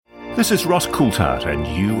This is Ross Coulthard, and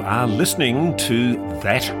you are listening to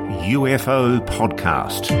That UFO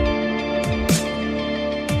Podcast.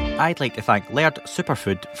 I'd like to thank Laird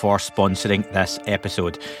Superfood for sponsoring this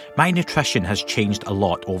episode. My nutrition has changed a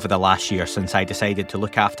lot over the last year since I decided to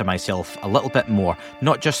look after myself a little bit more,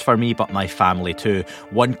 not just for me but my family too.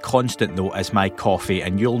 One constant though is my coffee,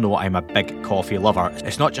 and you'll know I'm a big coffee lover.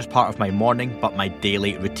 It's not just part of my morning but my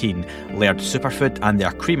daily routine. Laird Superfood and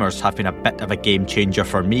their creamers have been a bit of a game changer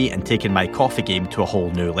for me and taken my coffee game to a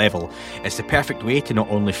whole new level. It's the perfect way to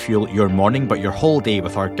not only fuel your morning but your whole day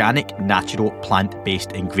with organic, natural,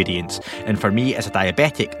 plant-based ingredients. And for me as a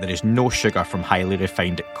diabetic, there is no sugar from highly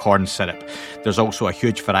refined corn syrup. There's also a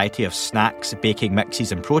huge variety of snacks, baking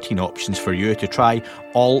mixes and protein options for you to try,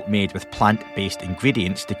 all made with plant-based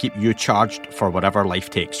ingredients to keep you charged for whatever life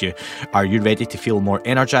takes you. Are you ready to feel more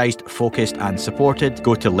energised, focused and supported?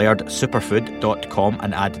 Go to lairdsuperfood.com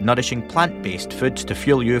and add nourishing plant-based foods to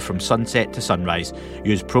fuel you from sunset to sunrise.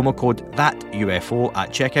 Use promo code THATUFO at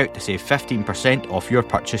checkout to save 15% off your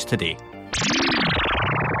purchase today.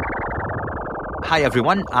 Hi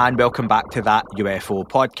everyone, and welcome back to That UFO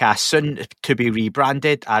Podcast, soon to be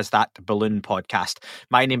rebranded as That Balloon Podcast.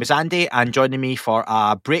 My name is Andy, and joining me for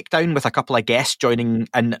a breakdown with a couple of guests joining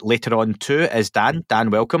in later on too is Dan. Dan,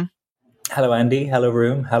 welcome. Hello Andy, hello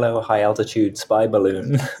room, hello high altitude spy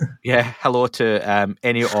balloon. Yeah, hello to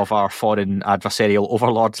any of our foreign adversarial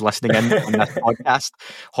overlords listening in on this podcast,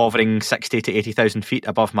 hovering 60 to 80,000 feet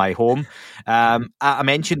above my home. I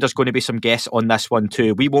mentioned there's going to be some guests on this one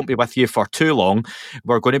too. We won't be with you for too long.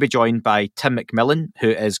 We're going to be joined by Tim McMillan,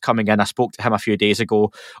 who is coming in. I spoke to him a few days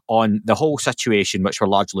ago on the whole situation, which we're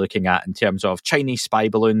largely looking at in terms of Chinese spy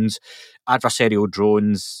balloons, adversarial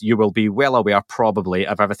drones. You will be well aware probably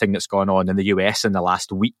of everything that's gone on in the US in the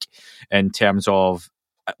last week in terms of,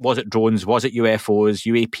 was it drones, was it UFOs,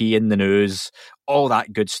 UAP in the news, all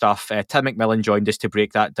that good stuff. Tim McMillan joined us to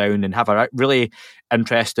break that down and have a really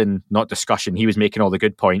interesting, not discussion, he was making all the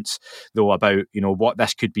good points though about, you know, what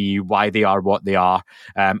this could be, why they are what they are.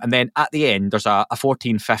 And then at the end there's a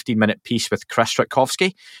 14-15 minute piece with Chris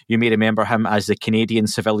Rutkowski. You may remember him as the Canadian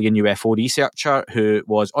civilian UFO researcher who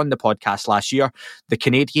was on the podcast last year. The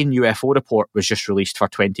Canadian UFO report was just released for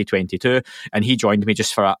 2022 and he joined me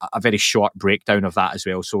just for a very short breakdown of that as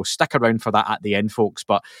well. So stick around for that at the end, folks.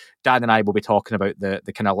 But Dan and I will be talking about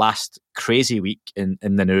the kind of last crazy week in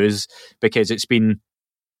the news, because it's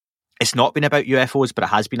not been about UFOs, but it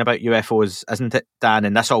has been about UFOs, isn't it, Dan?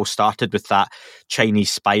 And this all started with that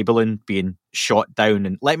Chinese spy balloon being shot down.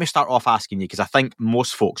 And let me start off asking you, because I think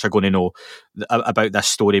most folks are going to know about this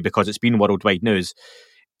story because it's been worldwide news.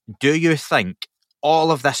 Do you think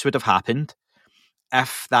all of this would have happened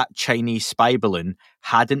if that Chinese spy balloon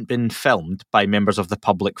hadn't been filmed by members of the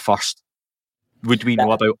public first? Would we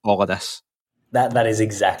know about all of this? That is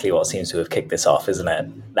exactly what seems to have kicked this off, isn't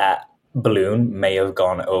it? That balloon may have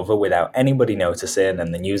gone over without anybody noticing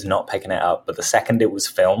and the news not picking it up, but the second it was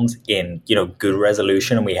filmed in, good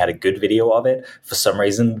resolution and we had a good video of it, for some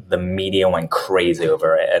reason the media went crazy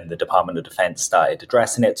over it and the Department of Defense started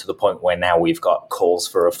addressing it to the point where now we've got calls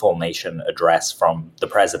for a full nation address from the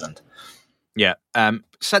president. Yeah.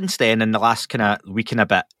 Since then, in the last kind of week and a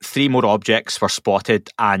bit, 3 more objects were spotted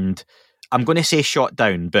and I'm going to say shot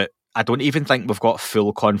down, but I don't even think we've got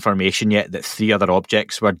full confirmation yet that 3 other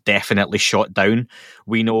objects were definitely shot down.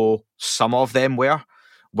 We know some of them were.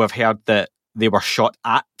 We've heard that they were shot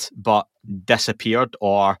at but disappeared,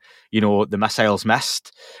 or, the missiles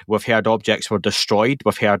missed. We've heard objects were destroyed.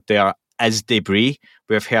 We've heard there is debris.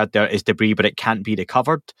 We've heard there is debris but it can't be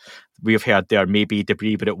recovered. We've heard there may be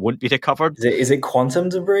debris but it won't be recovered. Is it quantum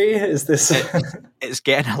debris? Is this... It's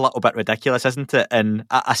getting a little bit ridiculous, isn't it? And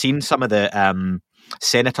I seen some of the...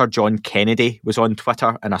 Senator John Kennedy was on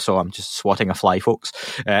Twitter, and I saw him just swatting a fly, folks.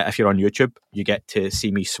 If you're on YouTube, you get to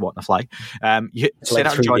see me swatting a fly. It's like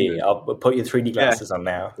 3D. I'll put your 3D glasses on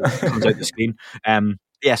now. Comes out the screen.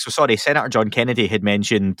 Senator John Kennedy had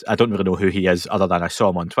mentioned, I don't really know who he is other than I saw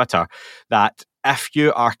him on Twitter, that if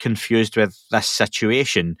you are confused with this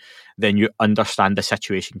situation, then you understand the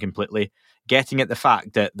situation completely. Getting at the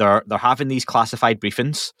fact that they're having these classified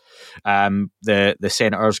briefings, the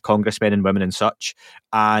senators, congressmen and women and such,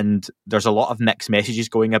 and there's a lot of mixed messages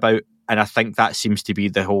going about, and I think that seems to be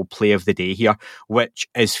the whole play of the day here, which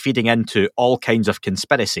is feeding into all kinds of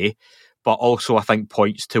conspiracy, but also I think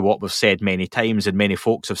points to what we've said many times, and many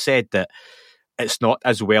folks have said that it's not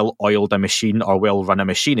as well oiled a machine or well run a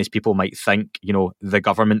machine as people might think, the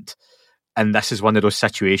government. And this is one of those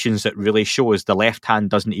situations that really shows the left hand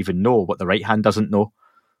doesn't even know what the right hand doesn't know.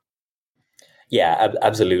 Yeah,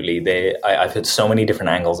 absolutely. I've heard so many different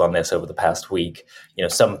angles on this over the past week.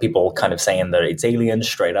 Some people kind of saying that it's aliens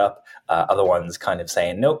straight up. Other ones kind of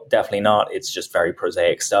saying, nope, definitely not. It's just very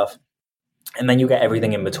prosaic stuff. And then you get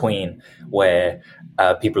everything in between where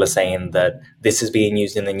people are saying that this is being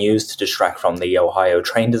used in the news to distract from the Ohio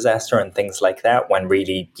train disaster and things like that, when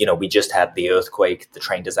really, we just had the earthquake, the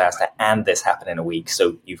train disaster, and this happened in a week.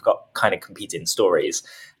 So you've got kind of competing stories.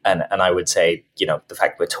 And I would say, the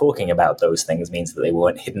fact we're talking about those things means that they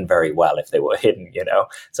weren't hidden very well if they were hidden,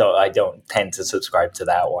 So I don't tend to subscribe to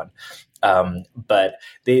that one. But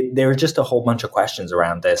there are just a whole bunch of questions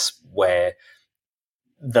around this where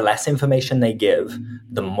the less information they give,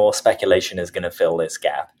 the more speculation is going to fill this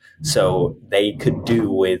gap. So they could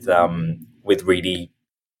do with really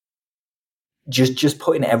just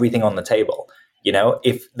putting everything on the table.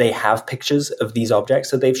 If they have pictures of these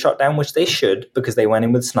objects that they've shot down, which they should, because they went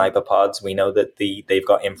in with sniper pods. We know that they've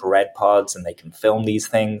got infrared pods and they can film these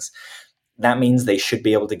things. That means they should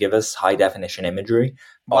be able to give us high definition imagery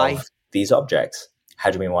of these objects.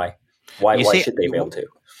 How do you mean why? Why should they be able to?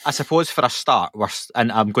 I suppose for a start,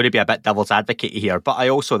 and I'm going to be a bit devil's advocate here, but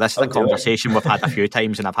this is a conversation we've had a few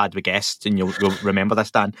times and I've had with guests, and you'll remember this,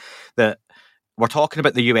 Dan, that we're talking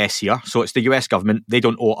about the US here. So it's the US government. They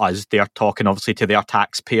don't owe us. They're talking obviously to their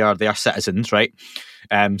taxpayer, their citizens, right?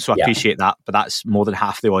 So I appreciate that, but that's more than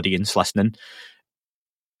half the audience listening.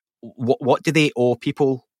 What do they owe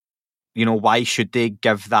people? Why should they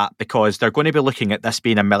give that? Because they're going to be looking at this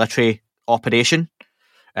being a military operation.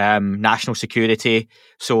 National security.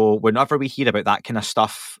 So whenever we hear about that kind of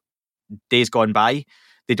stuff, days gone by,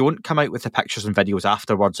 they don't come out with the pictures and videos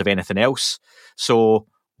afterwards of anything else. So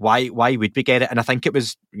why would we get it? And I think it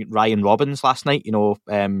was Ryan Robbins last night,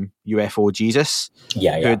 UFO Jesus, who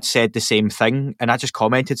had said the same thing. And I just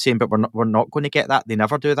commented saying, but we're not going to get that. They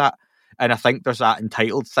never do that. And I think there's that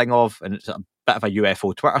entitled thing of, and it's a bit of a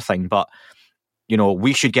UFO Twitter thing, but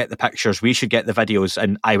we should get the pictures, we should get the videos,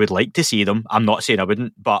 and I would like to see them. I'm not saying I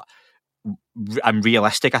wouldn't, but I'm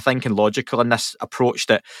realistic, I think, and logical in this approach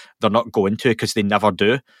that they're not going to, because they never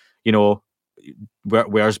do.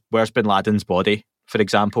 Where's Bin Laden's body, for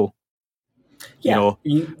example? Yeah,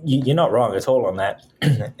 you're not wrong at all on that.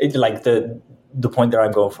 It's like the point that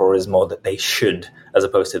I'm going for is more that they should, as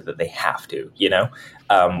opposed to that they have to. We've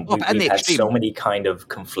had so many kind of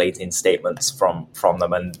conflating statements from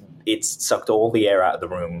them, and it's sucked all the air out of the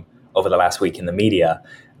room over the last week in the media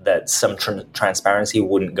that some transparency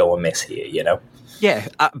wouldn't go amiss here, Yeah,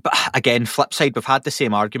 but again, flip side, we've had the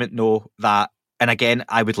same argument, that, and again,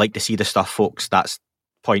 I would like to see the stuff, folks. That's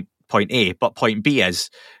point A. But point B is,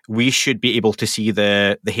 we should be able to see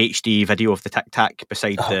the HD video of the Tic Tac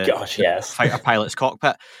beside the fighter pilot's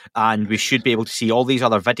cockpit, and we should be able to see all these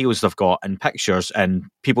other videos they've got and pictures. And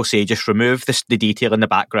people say, just remove the detail in the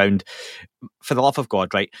background. For the love of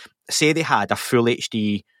God, right? Say they had a full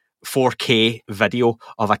HD 4K video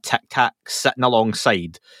of a Tic Tac sitting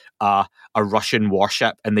alongside a Russian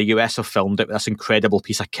warship, and the US have filmed it with this incredible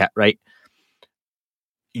piece of kit, right?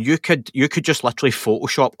 You could just literally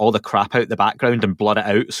Photoshop all the crap out the background and blur it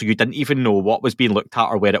out, so you didn't even know what was being looked at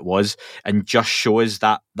or where it was, and just shows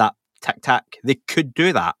that Tic Tac. They could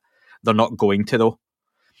do that. They're not going to, though.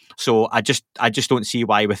 So I just don't see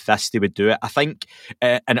why with this they would do it. I think,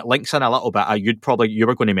 and it links in a little bit. You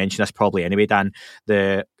were going to mention this probably anyway, Dan.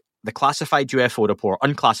 The classified UFO report,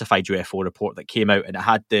 unclassified UFO report that came out, and it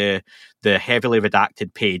had the heavily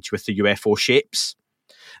redacted page with the UFO shapes.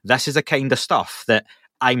 This is the kind of stuff that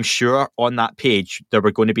I'm sure on that page there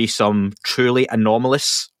were going to be some truly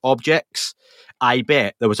anomalous objects. I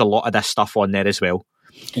bet there was a lot of this stuff on there as well.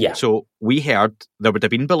 Yeah. So we heard there would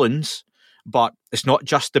have been balloons, but it's not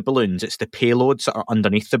just the balloons, it's the payloads that are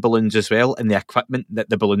underneath the balloons as well, and the equipment that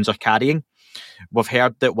the balloons are carrying. We've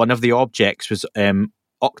heard that one of the objects was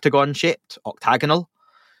octagon-shaped, octagonal.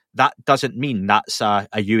 That doesn't mean that's a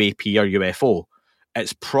UAP or UFO.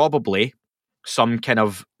 It's probably some kind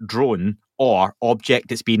of drone or object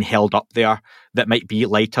that's being held up there that might be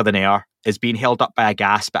lighter than air, is being held up by a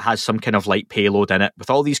gas but has some kind of light payload in it with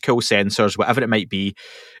all these cool sensors, whatever it might be,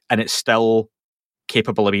 and it's still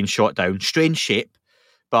capable of being shot down. Strange shape,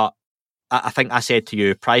 but I think I said to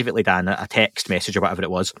you privately, Dan, a text message or whatever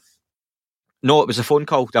it was. No, it was a phone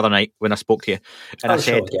call the other night when I spoke to you, and I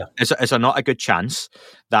said, is there not a good chance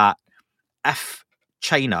that if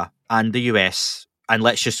China and the US, and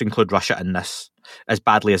let's just include Russia in this, as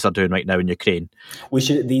badly as they're doing right now in Ukraine, we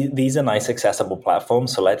should. These are nice, accessible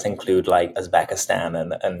platforms. So let's include like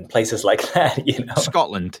Uzbekistan and places like that.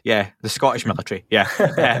 Scotland, the Scottish military,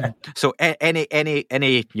 so any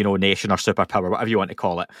nation or superpower, whatever you want to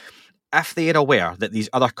call it, if they are aware that these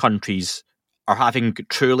other countries are having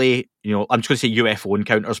truly, I'm just going to say UFO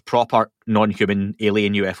encounters, proper non-human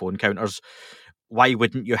alien UFO encounters, why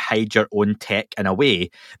wouldn't you hide your own tech in a way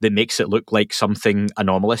that makes it look like something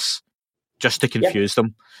anomalous, just to confuse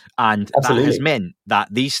them? And Absolutely. that has meant that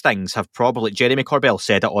these things have probably, Jeremy Corbell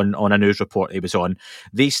said it on a news report he was on,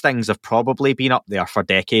 these things have probably been up there for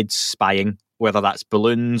decades spying, whether that's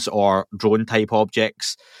balloons or drone type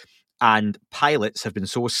objects. And pilots have been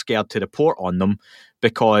so scared to report on them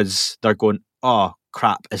because they're going, oh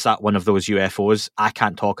crap, is that one of those UFOs? I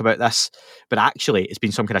can't talk about this. But actually, it's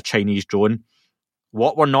been some kind of Chinese drone.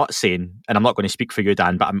 What we're not saying, and I'm not going to speak for you,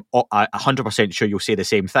 Dan, but I'm 100% sure you'll say the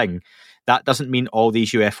same thing. That doesn't mean all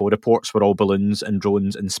these UFO reports were all balloons and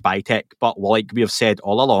drones and spy tech. But like we have said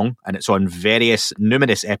all along, and it's on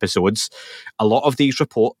numerous episodes, a lot of these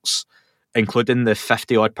reports, including the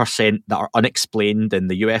 50-odd% that are unexplained in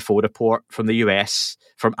the UFO report from the US,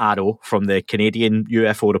 from Arrow, from the Canadian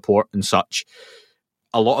UFO report and such,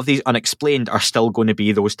 a lot of these unexplained are still going to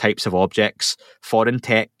be those types of objects, foreign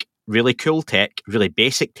tech, really cool tech, really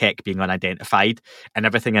basic tech being unidentified, and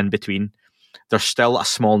everything in between. There's still a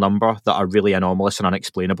small number that are really anomalous and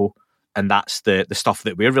unexplainable. And that's the stuff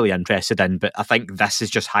that we're really interested in. But I think this has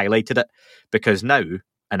just highlighted it, because now,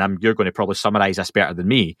 and you're going to probably summarise this better than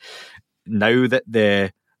me, now that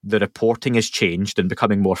the reporting has changed and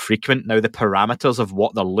becoming more frequent, now the parameters of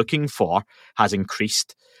what they're looking for has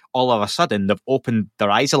increased. All of a sudden, they've opened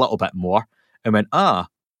their eyes a little bit more and went,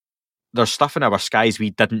 there's stuff in our skies we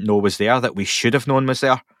didn't know was there that we should have known was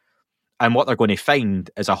there. And what they're going to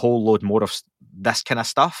find is a whole load more of this kind of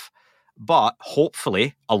stuff. But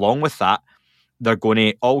hopefully, along with that, they're going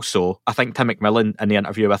to also, I think Tim McMillan in the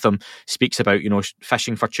interview with him speaks about,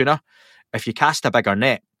 fishing for tuna. If you cast a bigger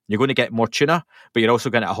net, you're going to get more tuna, but you're also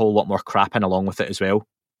going to get a whole lot more crap in along with it as well.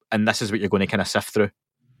 And this is what you're going to kind of sift through.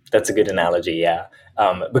 That's a good analogy, yeah.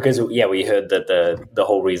 Because, we heard that the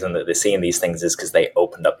whole reason that they're seeing these things is because they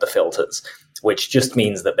opened up the filters, which just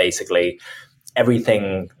means that basically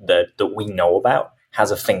everything that we know about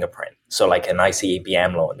has a fingerprint. So like an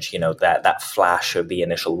ICBM launch, that flash of the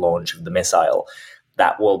initial launch of the missile,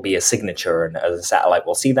 that will be a signature, and a satellite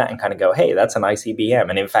will see that and kind of go, hey, that's an ICBM.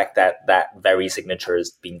 And in fact, that very signature has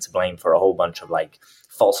been to blame for a whole bunch of like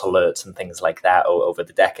false alerts and things like that over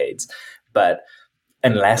the decades. But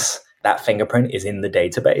unless that fingerprint is in the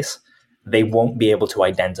database, they won't be able to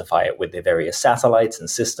identify it with the various satellites and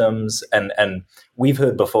systems. And we've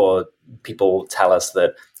heard before people tell us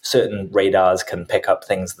that certain radars can pick up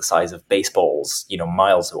things the size of baseballs,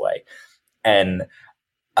 miles away. And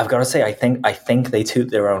I've got to say, I think they toot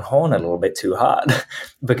their own horn a little bit too hard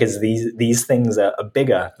because these things are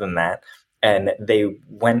bigger than that, and they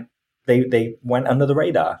went under the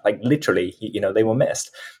radar, like literally, they were missed.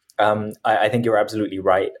 I think you're absolutely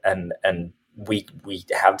right, and we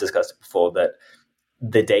have discussed it before that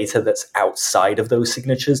the data that's outside of those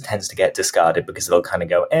signatures tends to get discarded because they'll kind of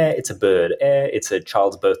go, it's a bird, it's a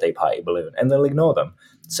child's birthday party balloon, and they'll ignore them.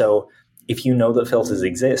 So if you know that filters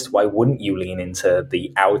exist, why wouldn't you lean into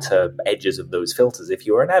the outer edges of those filters if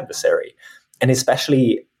you were an adversary? And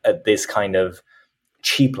especially at this kind of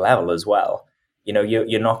cheap level as well.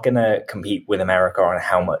 You're not going to compete with America on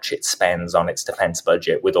how much it spends on its defense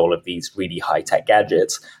budget with all of these really high-tech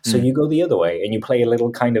gadgets. So you go the other way and you play a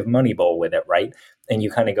little kind of money ball with it, right? And you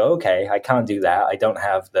kind of go, okay, I can't do that. I don't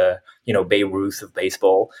have the, Babe Ruth of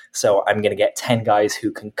baseball. So I'm going to get 10 guys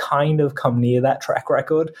who can kind of come near that track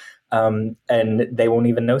record, and they won't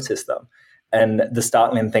even notice them. And the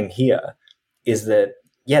startling thing here is that,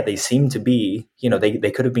 they seem to be,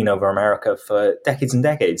 they could have been over America for decades and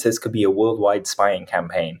decades. This could be a worldwide spying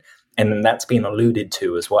campaign. And that's been alluded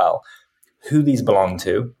to as well. Who these belong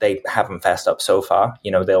to, they haven't fessed up so far.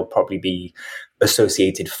 There'll probably be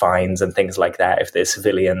associated fines and things like that if there's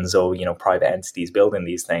civilians or, private entities building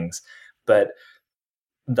these things. But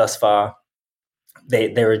thus far,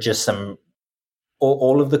 there are just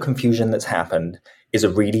all of the confusion that's happened is a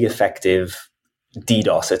really effective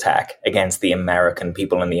DDoS attack against the American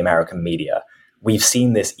people and the American media. We've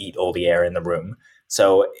seen this eat all the air in the room.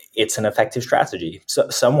 So it's an effective strategy. So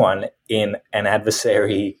someone in an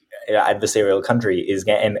adversarial country is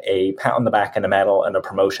getting a pat on the back and a medal and a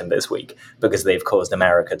promotion this week because they've caused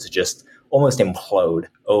America to just almost implode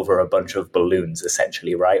over a bunch of balloons,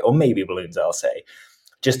 essentially, right? Or maybe balloons, I'll say.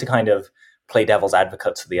 Just to kind of play devil's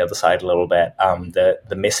advocate to the other side a little bit,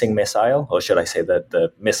 the missing missile, or should I say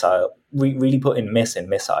the missile, really put in miss in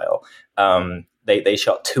missile. They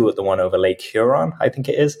shot 2 at the one over Lake Huron, I think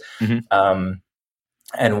it is. Mm-hmm.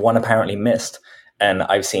 And one apparently missed. And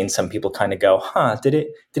I've seen some people kind of go, did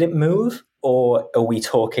it move? Or are we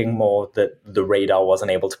talking more that the radar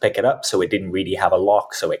wasn't able to pick it up, so it didn't really have a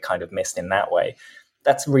lock, so it kind of missed in that way?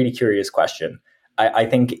 That's a really curious question. I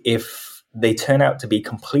think if they turn out to be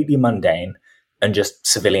completely mundane and just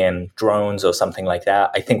civilian drones or something like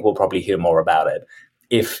that, I think we'll probably hear more about it.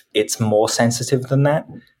 If it's more sensitive than that,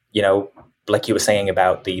 like you were saying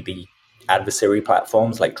about the adversary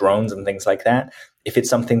platforms like drones and things like that, if it's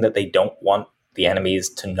something that they don't want the enemies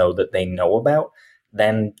to know that they know about,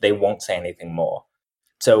 then they won't say anything more.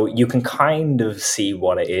 So you can kind of see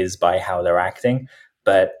what it is by how they're acting.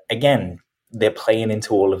 But again, they're playing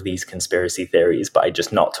into all of these conspiracy theories by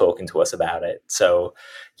just not talking to us about it. So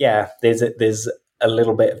yeah, there's a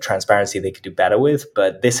little bit of transparency they could do better with,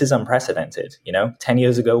 but this is unprecedented. 10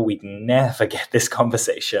 years ago, we'd never get this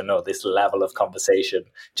conversation or this level of conversation.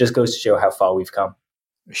 Just goes to show how far we've come.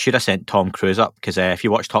 Should have sent Tom Cruise up, because if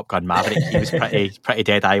you watch Top Gun Maverick, he was pretty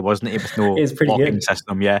dead eye, wasn't he? With no locking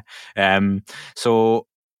system, yeah. So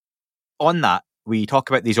on that, we talk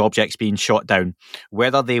about these objects being shot down,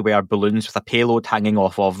 whether they were balloons with a payload hanging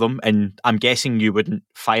off of them, and I'm guessing you wouldn't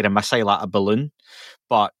fire a missile at a balloon,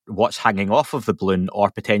 but what's hanging off of the balloon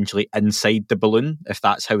or potentially inside the balloon, if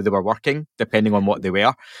that's how they were working, depending on what they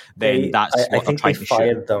were, then that's what they're trying to shoot. I think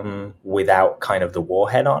they fired them without kind of the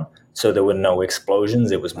warhead on, so there were no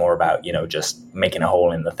explosions. It was more about, just making a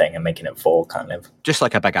hole in the thing and making it fall, kind of. Just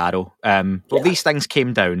like a big arrow. Well, these things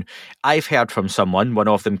came down. I've heard from someone, one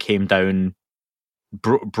of them came down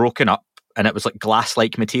broken up, and it was like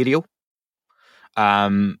glass-like material.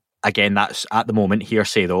 Again, that's at the moment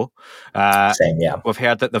hearsay, though. Same, yeah. We've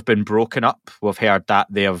heard that they've been broken up. We've heard that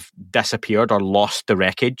they have disappeared or lost the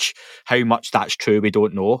wreckage. How much that's true, we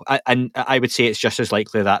don't know. And I would say it's just as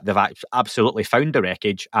likely that they've absolutely found the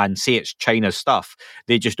wreckage and say it's China's stuff.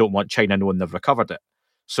 They just don't want China knowing they've recovered it.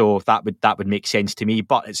 So that would make sense to me,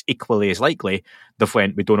 but it's equally as likely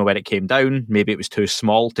we don't know where it came down. Maybe it was too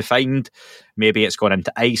small to find. Maybe it's gone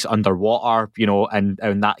into ice underwater, and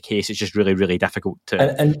in that case, it's just really, really difficult to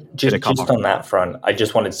recover. Just on that front, I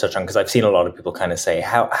just wanted to touch on, because I've seen a lot of people kind of say,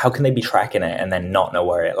 how can they be tracking it and then not know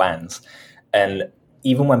where it lands? And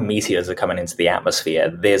even when meteors are coming into the atmosphere,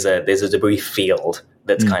 there's a debris field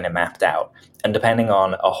that's kind of mapped out. And depending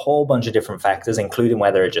on a whole bunch of different factors, including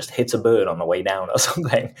whether it just hits a bird on the way down or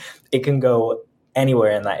something, it can go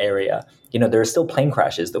anywhere in that area. There are still plane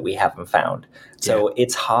crashes that we haven't found. So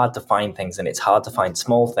It's hard to find things, and it's hard to find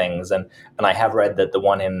small things. And I have read that the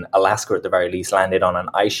one in Alaska, at the very least, landed on an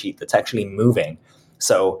ice sheet that's actually moving.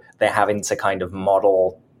 So they're having to kind of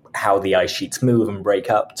model how the ice sheets move and break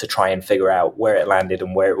up to try and figure out where it landed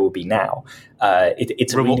and where it will be now.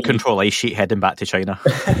 It's remote control ice sheet heading back to China.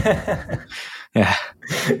 Yeah.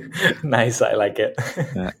 Nice, I like it.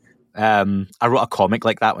 Yeah. I wrote a comic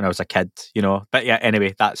like that when I was a kid, But yeah,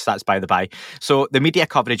 anyway, that's by the by. So the media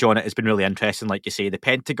coverage on it has been really interesting. Like you say, the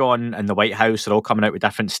Pentagon and the White House are all coming out with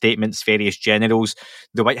different statements, various generals.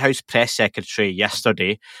 The White House press secretary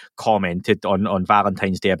yesterday commented on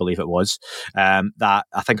Valentine's Day, I believe it was, that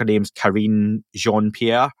I think her name's Karine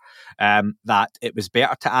Jean-Pierre, that it was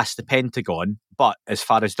better to ask the Pentagon, but as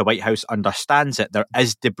far as the White House understands it, there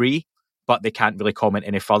is debris, but they can't really comment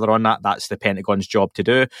any further on that. That's the Pentagon's job to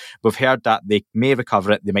do. We've heard that they may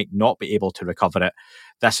recover it, they might not be able to recover it.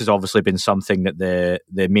 This has obviously been something that the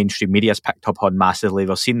mainstream media has picked up on massively.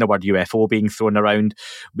 We've seen the word UFO being thrown around.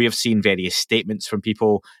 We have seen various statements from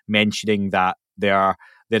people mentioning that there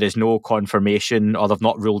is no confirmation, or they've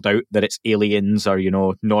not ruled out that it's aliens or,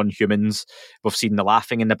 non-humans. We've seen the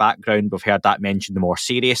laughing in the background. We've heard that mentioned more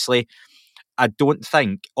seriously. I don't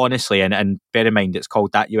think, honestly, and bear in mind it's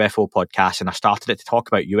called That UFO Podcast, and I started it to talk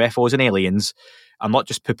about UFOs and aliens. I'm not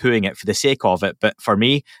just poo-pooing it for the sake of it, but for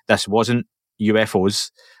me, this wasn't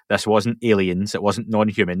UFOs, this wasn't aliens, it wasn't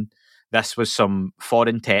non-human. This was some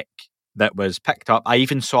foreign tech that was picked up. I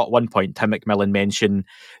even saw at one point Tim McMillan mention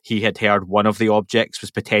he had heard one of the objects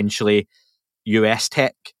was potentially US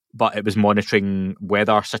tech, but it was monitoring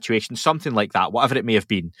weather situations, something like that, whatever it may have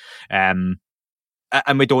been.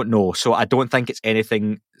 And we don't know, so I don't think it's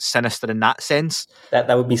anything sinister in that sense. That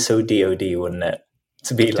would be so DOD, wouldn't it?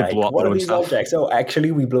 To be like, what are these objects? Oh,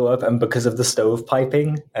 actually, we blew up, and because of the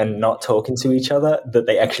stovepiping and not talking to each other, that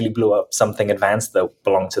they actually blew up something advanced that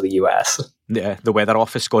belonged to the US. Yeah, the weather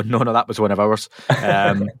office going, no, that was one of ours.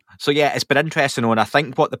 So yeah, it's been interesting, and I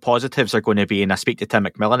think what the positives are going to be, and I speak to Tim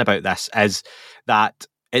McMillan about this, is that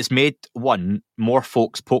it's made, one, more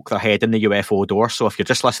folks poke their head in the UFO door. So if you're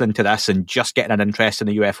just listening to this and just getting an interest in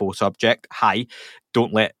the UFO subject,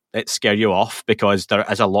 don't let it scare you off, because there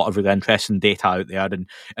is a lot of really interesting data out there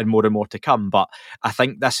and more to come. But I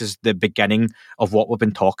think this is the beginning of what we've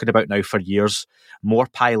been talking about now for years. More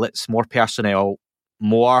pilots, more personnel,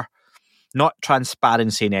 more not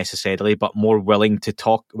transparency necessarily, but more willingness to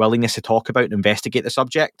talk about and investigate the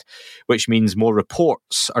subject, which means more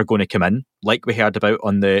reports are going to come in, like we heard about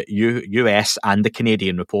on the US and the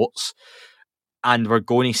Canadian reports, and we're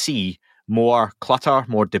going to see more clutter,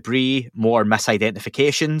 more debris, more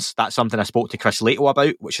misidentifications. That's something I spoke to Chris Lato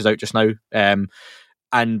about, which is out just now.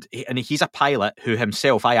 And he's a pilot who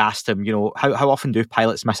himself, I asked him, how often do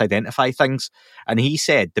pilots misidentify things? And he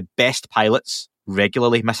said the best pilots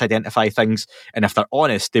regularly misidentify things, and if they're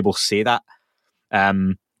honest, they will say that.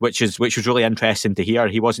 Which was really interesting to hear.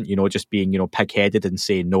 He wasn't, just being, pig-headed and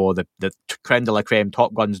saying, no, the creme de la creme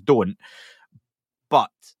Top Guns don't. But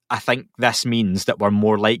I think this means that we're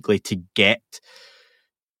more likely to get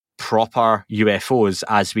proper UFOs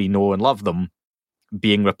as we know and love them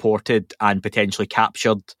being reported and potentially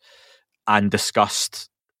captured and discussed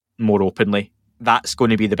more openly. That's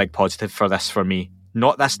going to be the big positive for this for me.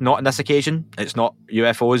 Not on this occasion. It's not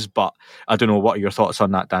UFOs, but I don't know. What are your thoughts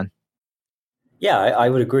on that, Dan? Yeah, I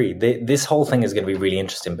would agree. This whole thing is going to be really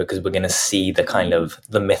interesting because we're going to see the kind of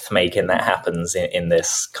the myth making that happens in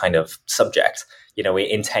this kind of subject.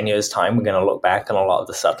 In 10 years' time, we're going to look back and a lot of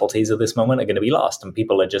the subtleties of this moment are going to be lost, and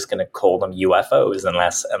people are just going to call them UFOs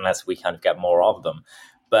unless we kind of get more of them.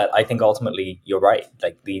 But I think ultimately you're right.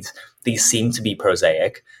 Like these seem to be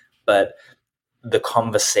prosaic, but the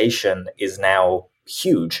conversation is now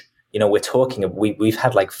huge. We're talking, we've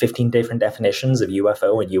had like 15 different definitions of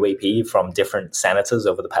UFO and UAP from different senators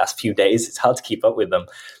over the past few days. It's hard to keep up with them,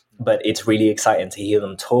 but it's really exciting to hear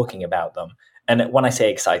them talking about them. And when I say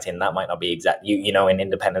exciting, that might not be exact. In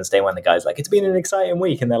Independence Day, when the guy's like, it's been an exciting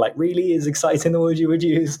week, and they're like, really, is exciting the word you would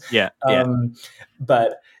use? Yeah.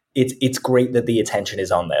 But it's great that the attention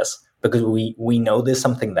is on this because we know there's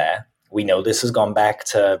something there. We know this has gone back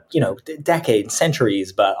to, decades,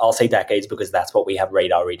 centuries, but I'll say decades because that's what we have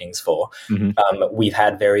radar readings for. Mm-hmm. We've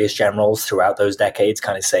had various generals throughout those decades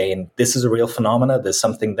kind of saying, this is a real phenomena. There's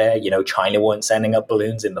something there. China weren't sending up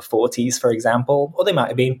balloons in the 40s, for example, or they might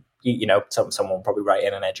have been. Someone will probably write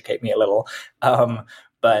in and educate me a little.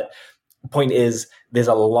 But the point is, there's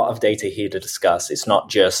a lot of data here to discuss. It's not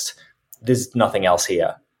just, there's nothing else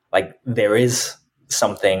here. Like, there is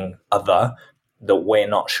something other that we're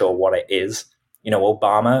not sure what it is.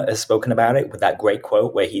 Obama has spoken about it with that great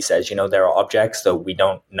quote where he says, there are objects that we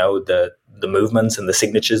don't know the movements and the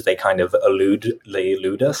signatures. They kind of elude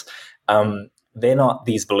us. They're not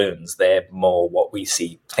these balloons. They're more what we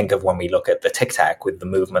think of when we look at the Tic Tac with the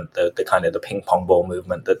movement, the kind of the ping pong ball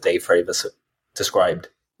movement that Dave Fravor described.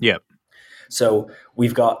 Yeah. So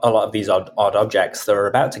we've got a lot of these odd objects that are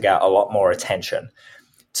about to get a lot more attention.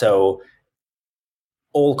 So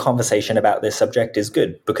all conversation about this subject is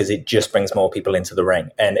good because it just brings more people into the ring.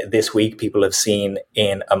 And this week, people have seen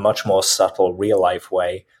in a much more subtle, real-life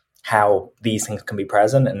way how these things can be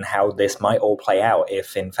present and how this might all play out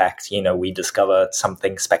if, in fact, we discover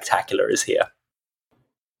something spectacular is here.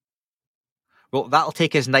 Well, that'll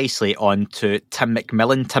take us nicely on to Tim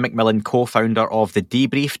McMillan. Tim McMillan, co-founder of the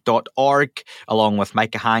debrief.org, along with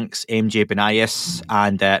Micah Hanks, MJ Benias,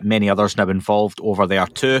 and many others now involved over there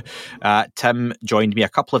too. Tim joined me a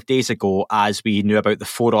couple of days ago as we knew about the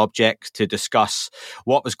 4 objects to discuss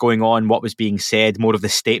what was going on, what was being said, more of the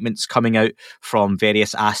statements coming out from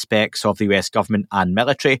various aspects of the US government and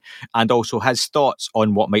military, and also his thoughts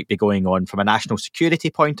on what might be going on from a national security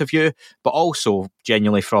point of view, but also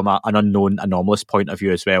genuinely from an unknown anomalous point of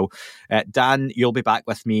view as well. Dan, you'll be back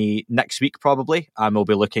with me next week probably, and we'll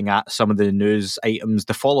be looking at some of the news items,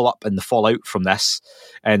 the follow-up and the fallout from this,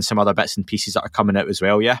 and some other bits and pieces that are coming out as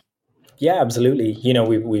well, yeah? Yeah, absolutely.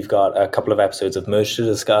 We've got a couple of episodes of Merge to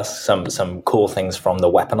discuss, some cool things from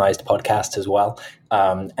the Weaponized podcast as well.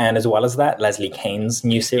 And as well as that, Leslie Kane's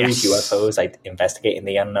new series, yes. UFOs, Investigating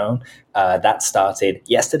the Unknown. That started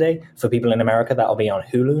yesterday. For people in America, that'll be on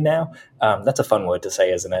Hulu now. That's a fun word to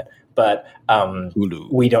say, isn't it? But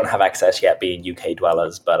we don't have access yet, being UK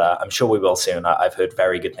dwellers, but I'm sure we will soon. I've heard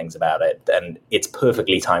very good things about it, and it's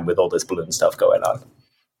perfectly timed with all this balloon stuff going on.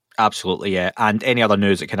 Absolutely, yeah. And any other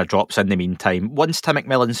news that kind of drops in the meantime. Once Tim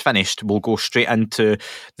McMillan's finished, we'll go straight into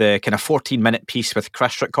the kind of 14-minute piece with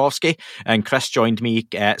Chris Rutkowski. And Chris joined me,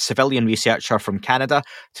 civilian researcher from Canada,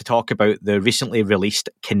 to talk about the recently released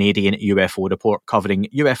Canadian UFO report, covering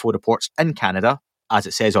UFO reports in Canada, as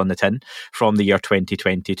it says on the tin, from the year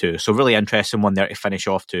 2022. So really interesting one there to finish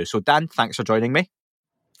off too. So Dan, thanks for joining me.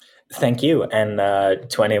 Thank you. And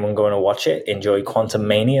to anyone going to watch it, enjoy Quantum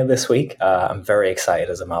Mania this week. I'm very excited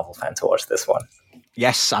as a Marvel fan to watch this one.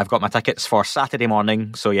 Yes, I've got my tickets for Saturday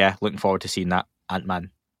morning. So yeah, looking forward to seeing that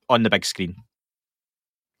Ant-Man on the big screen.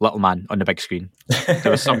 Little man on the big screen.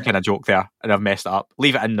 There was some kind of joke there and I've messed it up.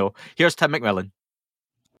 Leave it in though. Here's Tim McMillan.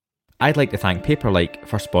 I'd like to thank Paperlike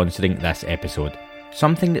for sponsoring this episode.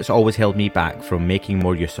 Something that's always held me back from making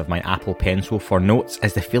more use of my Apple Pencil for notes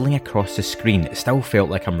is the feeling across the screen. It still felt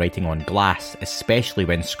like I'm writing on glass, especially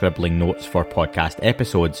when scribbling notes for podcast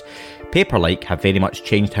episodes. Paperlike have very much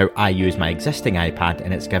changed how I use my existing iPad,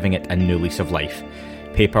 and it's giving it a new lease of life.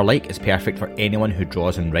 Paperlike is perfect for anyone who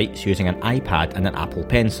draws and writes using an iPad and an Apple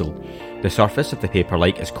Pencil. The surface of the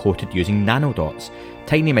Paperlike is coated using nanodots,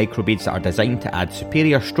 tiny microbeads that are designed to add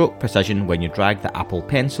superior stroke precision when you drag the Apple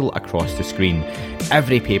Pencil across the screen.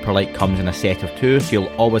 Every Paperlike comes in a set of 2, so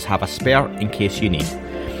you'll always have a spare in case you need.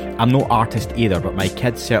 I'm no artist either, but my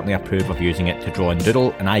kids certainly approve of using it to draw and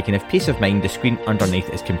doodle, and I can have peace of mind the screen underneath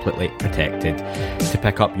is completely protected. To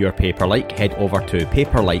pick up your Paperlike, head over to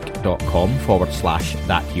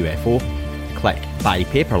paperlike.com/thatufo, click Buy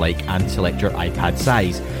Paperlike and select your iPad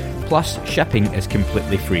size. Plus, shipping is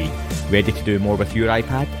completely free. Ready to do more with your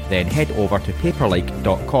iPad? Then head over to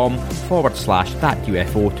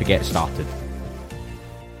paperlike.com/thatufo to get started.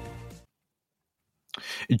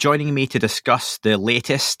 Joining me to discuss the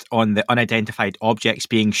latest on the unidentified objects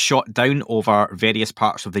being shot down over various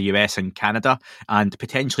parts of the US and Canada, and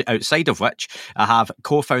potentially outside of which, I have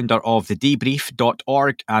co-founder of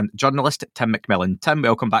thedebrief.org and journalist Tim McMillan. Tim,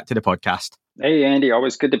 welcome back to the podcast. Hey, Andy,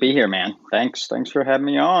 always good to be here, man. Thanks for having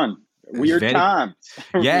me on. Weird times.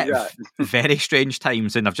 Yeah, very strange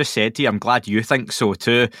times. And I've just said to you, I'm glad you think so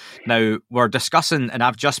too. Now, we're discussing, and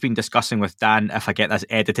I've just been discussing with Dan, if I get this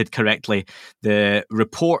edited correctly, the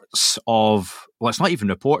reports of, well, it's not even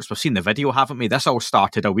reports, we've seen the video, haven't we? This all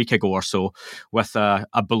started a week ago or so with a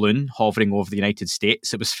balloon hovering over the United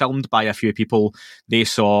States. It was filmed by a few people. They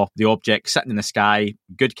saw the object sitting in the sky,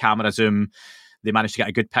 good camera zoom. They managed to get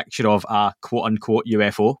a good picture of a quote-unquote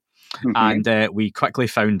UFO. Mm-hmm. And we quickly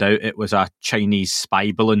found out it was a Chinese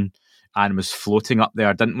spy balloon and was floating up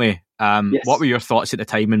there, didn't we? Yes. What were your thoughts at the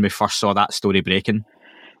time when we first saw that story breaking?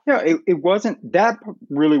 Yeah, that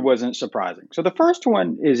really wasn't surprising. So the first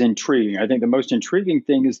one is intriguing. I think the most intriguing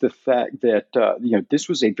thing is the fact that, this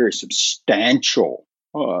was a very substantial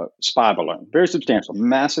spy balloon, very substantial,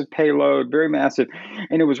 massive payload, very massive,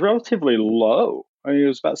 and it was relatively low. I mean, it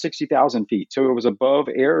was about 60,000 feet. So it was above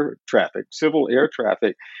air traffic, civil air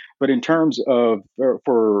traffic. But in terms of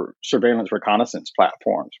for surveillance reconnaissance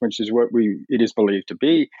platforms, which is what it is believed to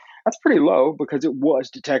be, that's pretty low because it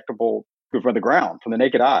was detectable from the ground, from the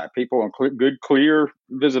naked eye. People on good, clear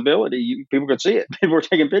visibility, people could see it. People were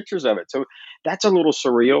taking pictures of it. So that's a little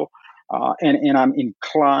surreal. And I'm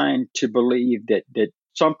inclined to believe that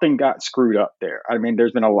something got screwed up there. I mean,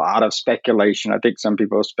 there's been a lot of speculation. I think some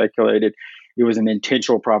people have speculated it was an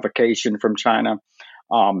intentional provocation from China.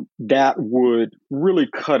 That would really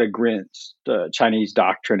cut against Chinese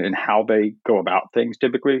doctrine and how they go about things.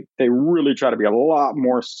 Typically, they really try to be a lot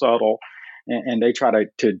more subtle, and they try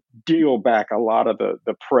to deal back a lot of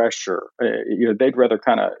the pressure. They'd rather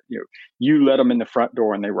kind of you let them in the front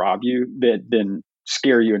door and they rob you than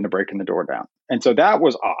scare you into breaking the door down. And so that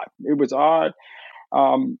was odd. It was odd.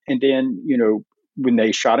 And then when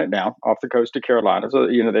they shot it down off the coast of Carolina, so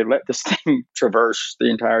they let this thing traverse the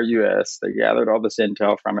entire U.S. They gathered all this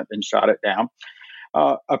intel from it, then shot it down.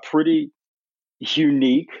 A pretty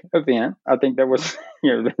unique event. I think that was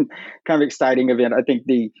kind of exciting event. I think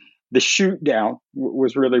the shoot down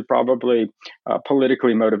was really probably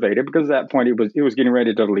politically motivated because at that point it was getting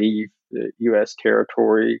ready to leave the U.S.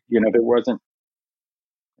 territory. There wasn't.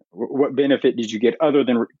 What benefit did you get other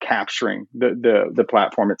than capturing the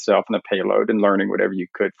platform itself and the payload and learning whatever you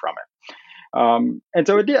could from it? And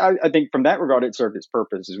so it did. I think from that regard, it served its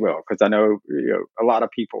purpose as well, because I know a lot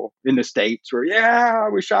of people in the States were,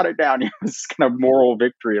 we shot it down. It's kind of moral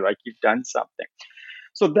victory, like you've done something.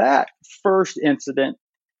 So that first incident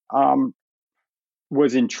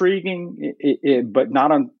was intriguing, but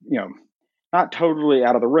not on not totally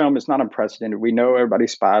out of the realm. It's not unprecedented. We know everybody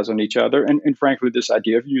spies on each other. And frankly, this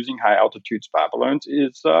idea of using high altitude spy balloons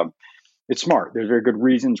is it's smart. There's very good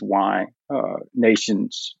reasons why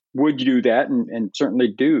nations would do that and certainly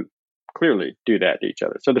do clearly do that to each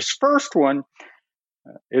other. So this first one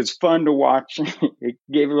is fun to watch. It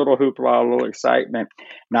gave a little hoopla, a little excitement,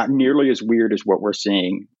 not nearly as weird as what we're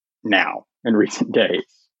seeing now in recent days.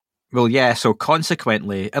 Well, yeah, so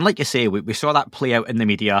consequently, and like you say, we saw that play out in the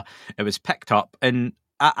media. It was picked up, and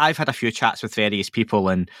I've had a few chats with various people,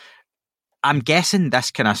 and I'm guessing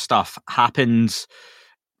this kind of stuff happens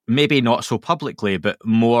maybe not so publicly, but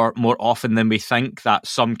more often than we think, that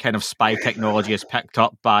some kind of spy technology is picked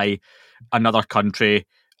up by another country,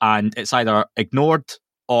 and it's either ignored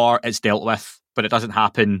or it's dealt with, but it doesn't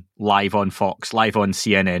happen live on Fox, live on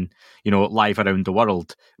CNN, live around the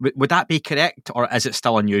world. Would that be correct, or is it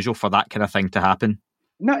still unusual for that kind of thing to happen?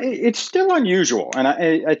 No, it's still unusual. And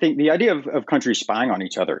I think the idea of countries spying on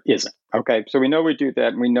each other isn't. Okay. So we know we do that.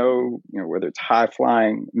 And we know, whether it's high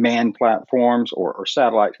flying manned platforms or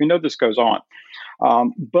satellites, we know this goes on.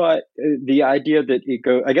 But the idea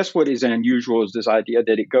that I guess what is unusual is this idea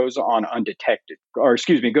that it goes on undetected, or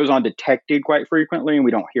excuse me, it goes on detected quite frequently and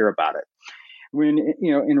we don't hear about it. When,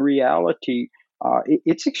 in reality,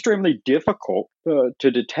 it's extremely difficult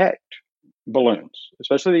to detect balloons,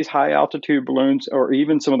 especially these high altitude balloons, or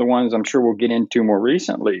even some of the ones I'm sure we'll get into more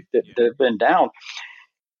recently that have been down.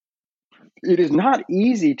 It is not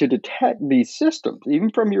easy to detect these systems, even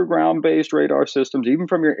from your ground based radar systems, even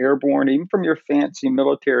from your airborne, even from your fancy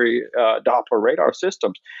military Doppler radar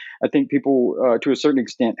systems. I think people, to a certain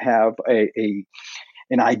extent, have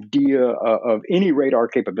an idea of any radar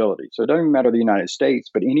capability. So it doesn't even matter the United States,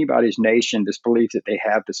 but anybody's nation, this belief that they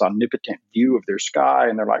have this omnipotent view of their sky.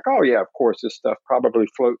 And they're like, oh, yeah, of course, this stuff probably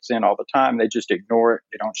floats in all the time. They just ignore it.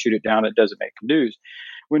 They don't shoot it down. It doesn't make news.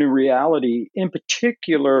 When in reality, in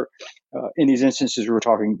particular, in these instances we're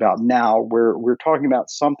talking about now, where we're talking about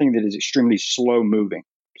something that is extremely slow moving.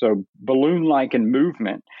 So balloon-like in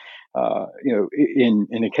movement, in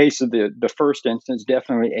the case of the first instance,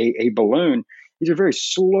 definitely a balloon. These are very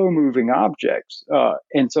slow-moving objects,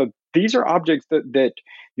 and so these are objects that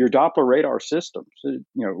your Doppler radar systems,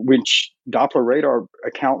 which Doppler radar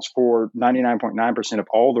accounts for 99.9% of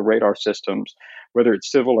all the radar systems, whether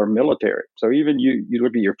it's civil or military. So even you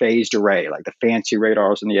look at your phased array, like the fancy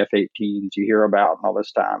radars in the F-18s you hear about and all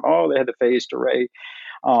this time. Oh, they had the phased array.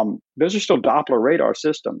 Those are still Doppler radar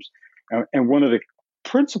systems, and one of the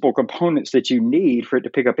principal components that you need for it to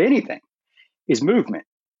pick up anything is movement.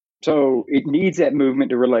 So it needs that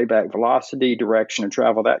movement to relay back velocity, direction of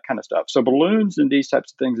travel, that kind of stuff. So balloons and these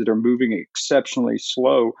types of things that are moving exceptionally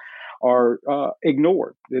slow are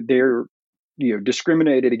ignored. They're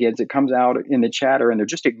discriminated against. It comes out in the chatter, and they're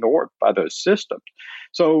just ignored by those systems.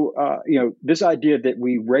 So this idea that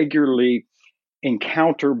we regularly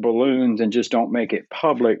encounter balloons and just don't make it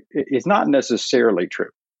public is not necessarily true.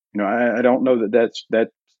 I don't know that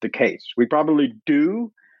that's the case. We probably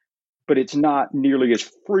do, but it's not nearly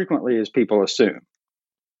as frequently as people assume.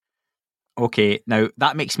 Okay, now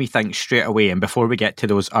that makes me think straight away, and before we get to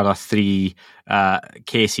those other three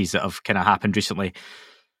cases that have kind of happened recently,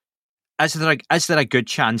 is there a good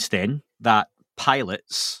chance then that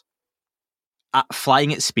pilots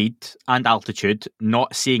flying at speed and altitude,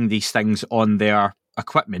 not seeing these things on their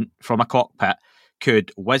equipment from a cockpit,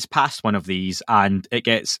 could whiz past one of these and it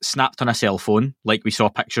gets snapped on a cell phone, like we saw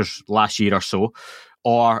pictures last year or so,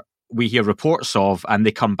 or we hear reports of and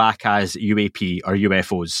they come back as UAP or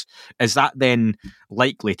UFOs? Is that then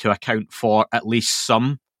likely to account for at least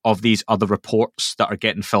some of these other reports that are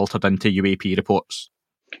getting filtered into UAP reports?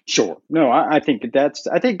 Sure. No, I think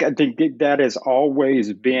that has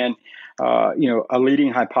always been, a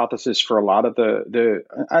leading hypothesis for a lot of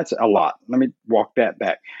that's a lot. Let me walk that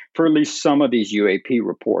back. For at least some of these UAP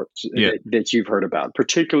reports that you've heard about,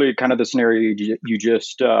 particularly kind of the scenario you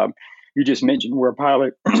just mentioned, where a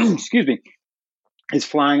pilot, excuse me, is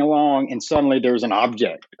flying along and suddenly there's an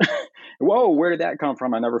object. Whoa, where did that come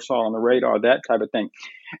from? I never saw it on the radar, that type of thing.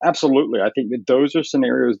 Absolutely. I think that those are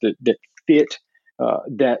scenarios that fit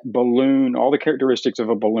that balloon, all the characteristics of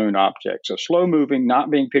a balloon object. So slow moving,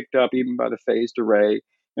 not being picked up even by the phased array.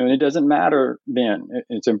 And it doesn't matter then.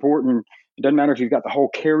 It's important. It doesn't matter if you've got the whole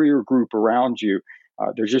carrier group around you.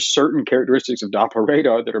 There's just certain characteristics of Doppler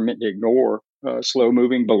radar that are meant to ignore slow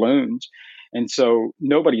moving balloons. And so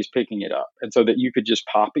nobody's picking it up. And so that you could just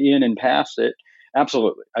pop in and pass it.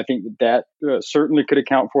 Absolutely. I think that certainly could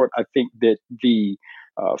account for it. I think that the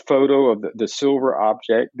photo of the silver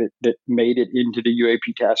object that made it into the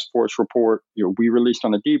UAP task force report, we released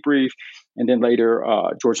on the debrief, and then later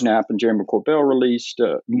George Knapp and Jeremy Corbell released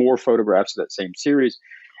more photographs of that same series.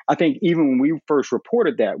 I think even when we first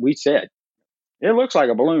reported that, we said, it looks like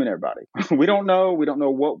a balloon, everybody. We don't know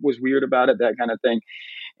what was weird about it, that kind of thing.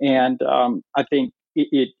 And I think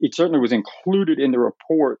it certainly was included in the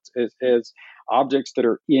reports as objects that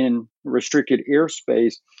are in restricted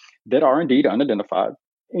airspace that are indeed unidentified.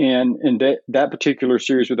 And in that particular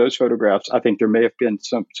series with those photographs, I think there may have been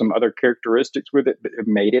some other characteristics with it that have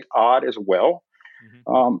made it odd as well.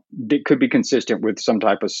 That could be consistent with some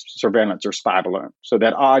type of surveillance or spy balloon. So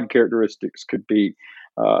that odd characteristics could be,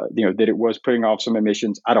 that it was putting off some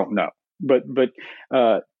emissions. I don't know. But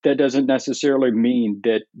that doesn't necessarily mean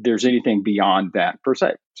that there's anything beyond that per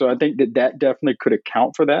se. So I think that definitely could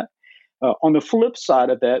account for that. On the flip side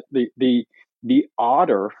of that, the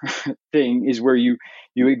odder thing is where you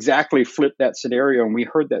exactly flip that scenario. And we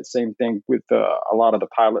heard that same thing with a lot of the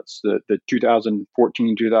pilots, the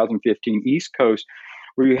 2014, 2015 East Coast,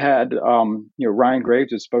 where you had, Ryan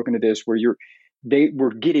Graves has spoken to this, where they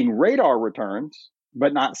were getting radar returns,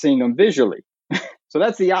 but not seeing them visually. So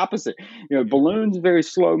that's the opposite. Balloons, very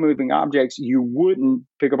slow moving objects, you wouldn't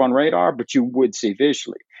pick up on radar, but you would see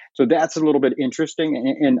visually. So that's a little bit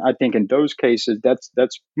interesting. And I think in those cases, that's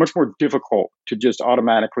much more difficult to just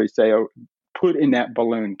automatically say, oh, put in that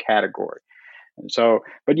balloon category. And so,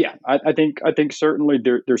 but yeah, I think certainly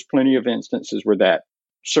there's plenty of instances where that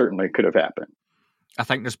certainly could have happened. I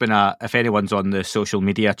think there's been if anyone's on the social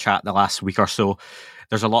media chat the last week or so,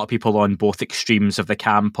 there's a lot of people on both extremes of the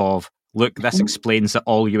camp of, look, this explains that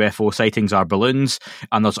all UFO sightings are balloons.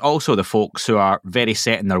 And there's also the folks who are very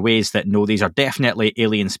set in their ways that know these are definitely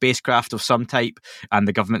alien spacecraft of some type, and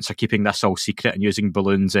the governments are keeping this all secret and using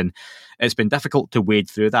balloons. And it's been difficult to wade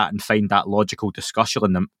through that and find that logical discussion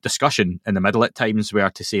in the middle at times, where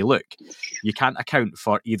to say, look, you can't account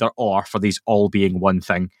for either or for these all being one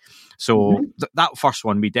thing. So that first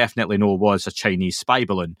one we definitely know was a Chinese spy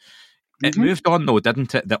balloon. It moved on though,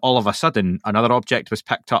 didn't it? That all of a sudden another object was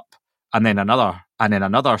picked up, and then another, and then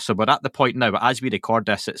another. So we're at the point now, as we record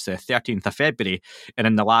this, it's the 13th of February, and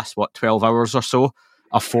in the last, 12 hours or so,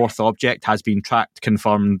 a fourth object has been tracked,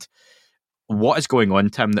 confirmed. What is going on,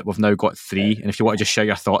 Tim, that we've now got 3? And if you want to just share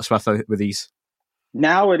your thoughts with these.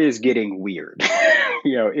 Now it is getting weird.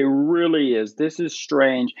 It really is. This is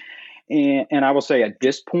strange. And I will say at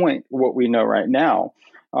this point, what we know right now,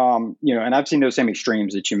 and I've seen those same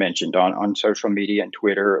extremes that you mentioned on social media and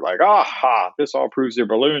Twitter, like, this all proves they're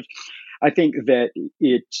balloons. I think that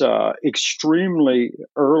it's extremely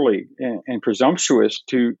early and presumptuous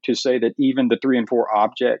to say that even the 3 and 4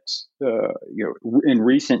 objects, in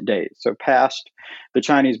recent days, so past the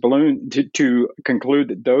Chinese balloon, to conclude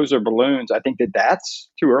that those are balloons. I think that that's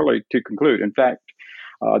too early to conclude. In fact,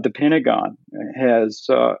 the Pentagon has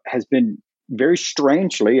been very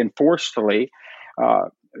strangely and forcefully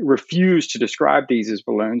refused to describe these as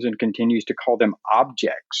balloons and continues to call them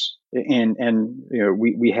objects. And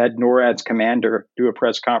we had NORAD's commander do a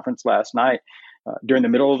press conference last night during the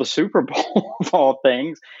middle of the Super Bowl of all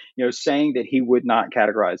things, saying that he would not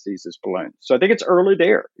categorize these as balloons. So I think it's early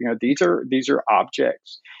there. These are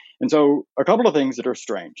objects. And so a couple of things that are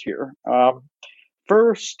strange here.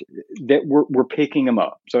 First, that we're picking them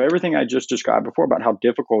up. So everything I just described before about how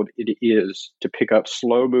difficult it is to pick up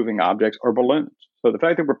slow-moving objects or balloons. So the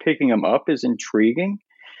fact that we're picking them up is intriguing.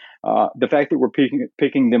 The fact that we're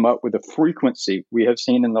picking them up with a frequency we have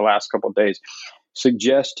seen in the last couple of days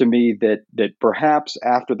suggests to me that perhaps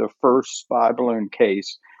after the first spy balloon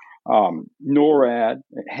case, NORAD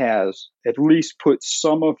has at least put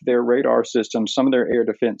some of their radar systems, some of their air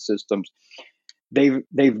defense systems,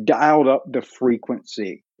 they've dialed up the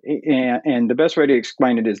frequency. And the best way to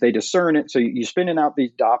explain it is they discern it. So you're spinning out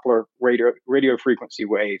these Doppler radio frequency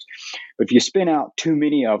waves. But if you spin out too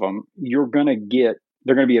many of them, they're going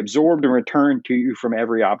to be absorbed and returned to you from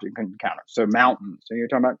every object encounter. So mountains. So you're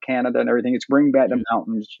talking about Canada and everything. It's bring back the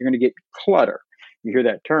mountains. You're going to get clutter. You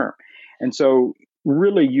hear that term. And so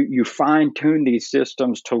really you fine tune these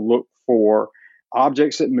systems to look for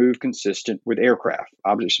objects that move consistent with aircraft,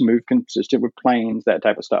 objects that move consistent with planes, that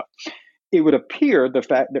type of stuff. It would appear the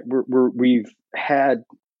fact that we've had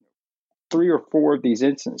 3 or 4 of these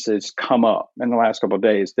instances come up in the last couple of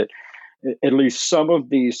days, that at least some of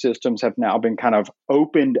these systems have now been kind of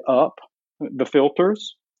opened up the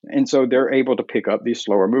filters. And so they're able to pick up these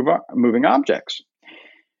slower moving objects.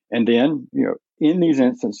 And then, in these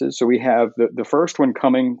instances, so we have the first one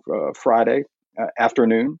coming Friday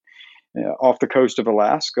afternoon off the coast of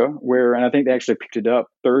Alaska, and I think they actually picked it up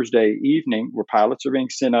Thursday evening, where pilots are being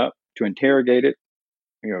sent up to interrogate it,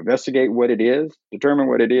 investigate what it is, determine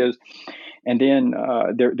what it is. And then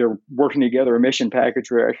they're working together a mission package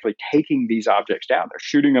where they're actually taking these objects down. They're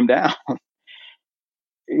shooting them down.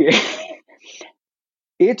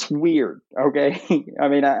 It's weird, okay? I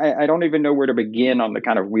mean, I don't even know where to begin on the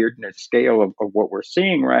kind of weirdness scale of what we're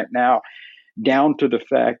seeing right now, down to the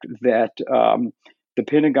fact that the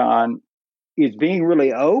Pentagon is being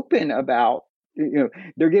really open about,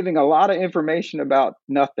 they're giving a lot of information about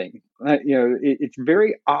nothing. It's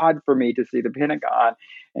very odd for me to see the Pentagon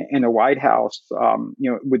and the White House,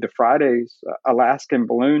 with the Friday's Alaskan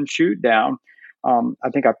balloon shoot down. I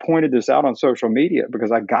think I pointed this out on social media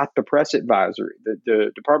because I got the press advisory.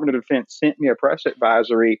 The Department of Defense sent me a press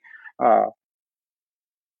advisory at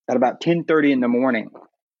about 10:30 in the morning,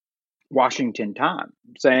 Washington time,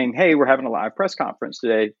 saying, "Hey, we're having a live press conference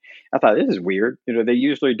today." I thought, this is weird. They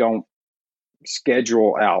usually don't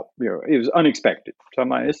schedule out. It was unexpected. So I'm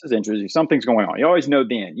like, this is interesting. Something's going on. You always know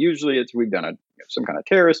then. Usually it's we've done some kind of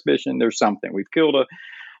terrorist mission. There's something. We've killed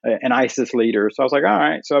an ISIS leader. So I was like, all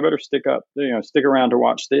right, so I better stick around to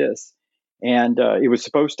watch this. And it was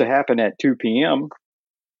supposed to happen at 2 p.m.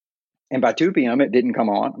 And by 2 p.m., it didn't come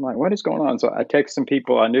on. I'm like, what is going on? So I texted some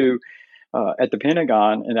people I knew at the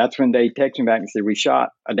Pentagon, and that's when they texted me back and said, we shot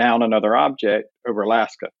down another object over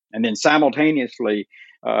Alaska. And then simultaneously,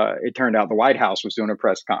 it turned out the White House was doing a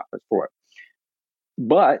press conference for it.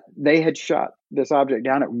 But they had shot this object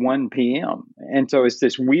down at 1 p.m. And so it's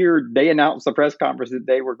this weird, they announced the press conference that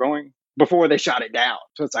they were going before they shot it down.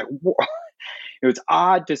 So it's like, whoa. It was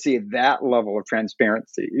odd to see that level of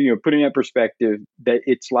transparency, putting in perspective that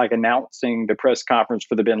it's like announcing the press conference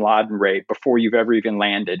for the bin Laden raid before you've ever even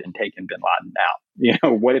landed and taken bin Laden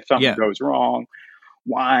out. What if something goes wrong?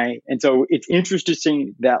 Why? And so it's interesting to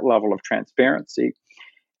see that level of transparency.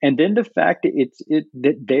 And then the fact that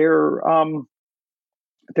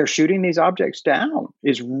they're shooting these objects down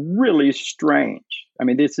is really strange. I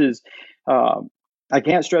mean, this is, I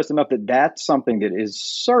can't stress enough that that's something that is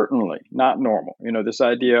certainly not normal. This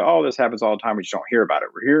idea, this happens all the time. We just don't hear about it.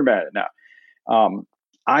 We're hearing about it now.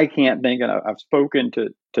 I can't think, and I've spoken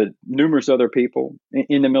to numerous other people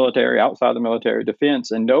in the military, outside the military,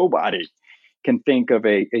 defense, and nobody can think of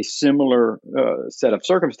a similar set of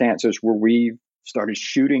circumstances where we've started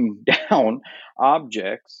shooting down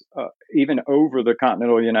objects, even over the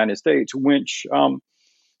continental United States, which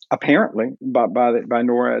apparently by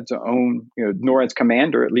NORAD's own, NORAD's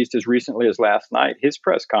commander, at least as recently as last night, his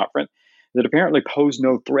press conference, that apparently posed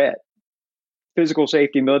no threat, physical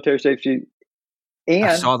safety, military safety. And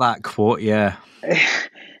I saw that quote, yeah.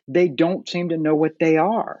 They don't seem to know what they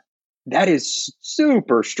are. That is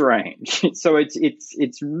super strange. So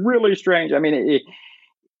it's really strange. I mean,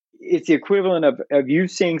 it's the equivalent of you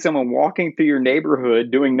seeing someone walking through your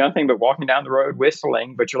neighborhood doing nothing but walking down the road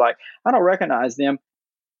whistling, but you're like, I don't recognize them.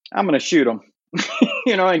 I'm going to shoot them,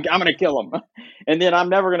 and I'm going to kill them. And then I'm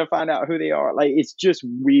never going to find out who they are. Like, it's just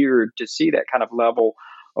weird to see that kind of level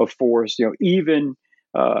of force, even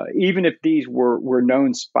if these were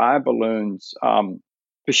known spy balloons,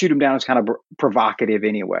 to shoot them down is kind of provocative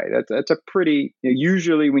anyway. That's a pretty,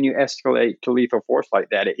 usually when you escalate to lethal force like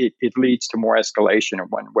that, it leads to more escalation in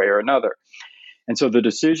one way or another. And so the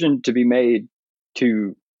decision to be made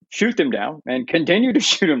to shoot them down and continue to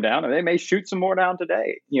shoot them down, and they may shoot some more down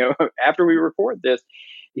today, after we record this,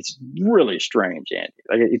 it's really strange, Andy.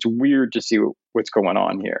 Like, it's weird to see what's going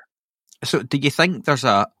on here. So do you think there's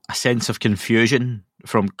a sense of confusion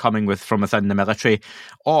from within the military,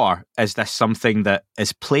 or is this something that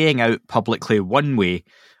is playing out publicly one way,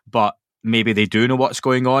 but maybe they do know what's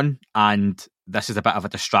going on, and this is a bit of a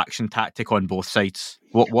distraction tactic on both sides?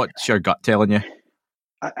 What's your gut telling you?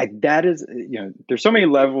 That is, there's so many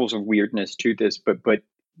levels of weirdness to this, but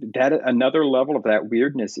that another level of that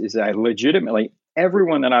weirdness is that legitimately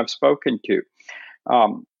everyone that I've spoken to,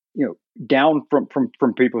 down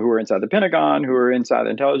from people who are inside the Pentagon, who are inside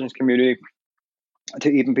the intelligence community, to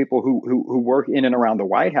even people who work in and around the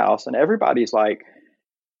White House, and everybody's like,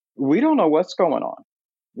 we don't know what's going on.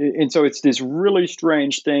 And so it's this really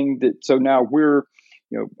strange thing so now we're,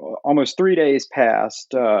 almost 3 days past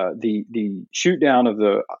the shoot down of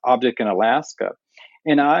the object in Alaska.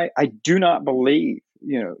 And I do not believe,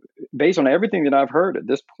 based on everything that I've heard at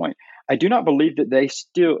this point, I do not believe that they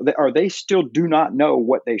still do not know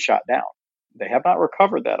what they shot down. They have not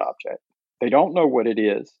recovered that object. They don't know what it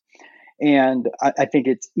is. And I think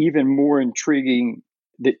it's even more intriguing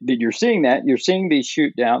that you're seeing these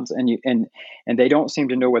shoot downs and they don't seem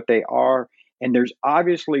to know what they are. And there's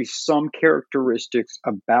obviously some characteristics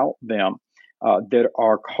about them that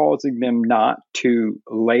are causing them not to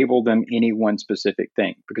label them any one specific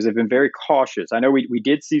thing, because they've been very cautious. I know we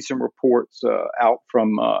did see some reports out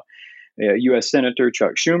from U.S. Senator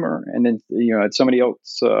Chuck Schumer, and then somebody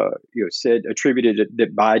else attributed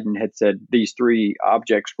that Biden had said these three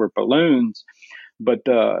objects were balloons, but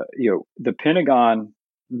the Pentagon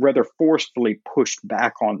rather forcefully pushed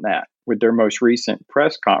back on that with their most recent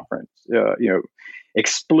press conference,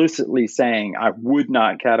 explicitly saying, I would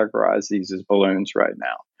not categorize these as balloons right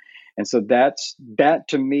now. And so that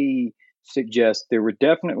to me suggests there were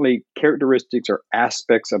definitely characteristics or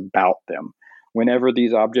aspects about them whenever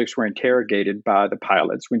these objects were interrogated by the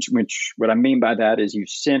pilots, which what I mean by that is you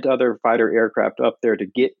sent other fighter aircraft up there to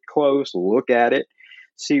get close, look at it,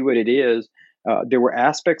 see what it is. There were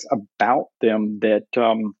aspects about them that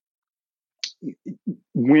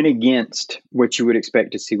went against what you would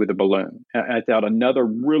expect to see with a balloon. I thought another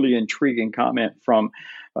really intriguing comment from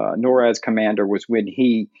NORAD's commander was when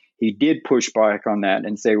he did push back on that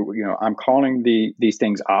and say, I'm calling these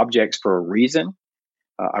things objects for a reason.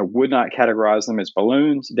 I would not categorize them as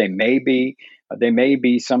balloons. They may be They may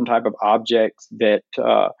be some type of objects that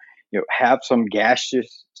have some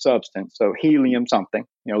gaseous substance, so helium something,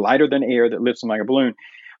 lighter than air that lifts them like a balloon,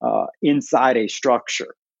 inside a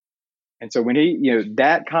structure. And so when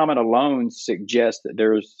that comment alone suggests that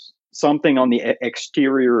there's something on the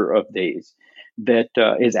exterior of these that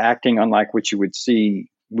is acting unlike what you would see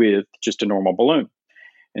with just a normal balloon.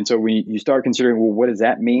 And so when you start considering, well, what does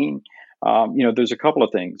that mean? There's a couple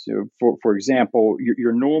of things. For example,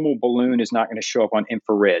 your normal balloon is not going to show up on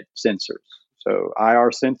infrared sensors. So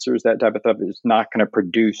IR sensors, that type of stuff, is not going to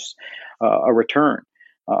produce a return.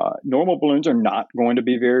 Normal balloons are not going to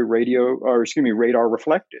be very radar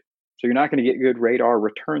reflective. So you're not going to get good radar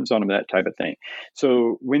returns on them, that type of thing.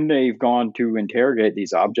 So when they've gone to interrogate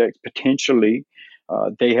these objects, potentially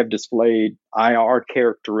they have displayed IR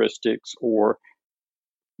characteristics or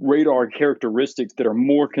radar characteristics that are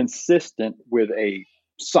more consistent with a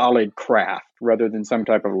solid craft rather than some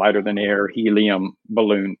type of lighter than air helium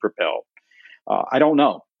balloon propelled. I don't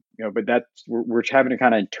know, but we're having to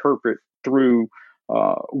kind of interpret through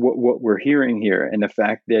what we're hearing here, and the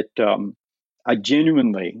fact that I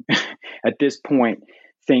genuinely, at this point,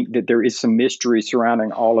 think that there is some mystery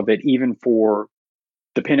surrounding all of it, even for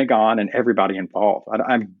the Pentagon and everybody involved.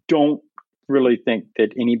 I don't really think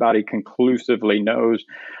that anybody conclusively knows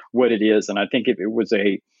what it is. And I think if it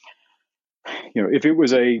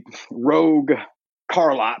was a rogue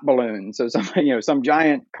car lot balloon, so some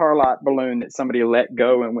giant car lot balloon that somebody let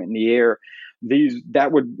go and went in the air,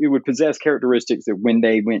 it would possess characteristics that when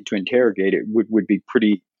they went to interrogate it would be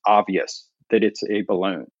pretty obvious that it's a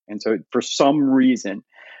balloon. And so for some reason,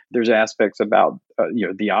 there's aspects about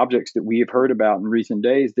the objects that we have heard about in recent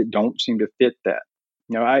days that don't seem to fit that.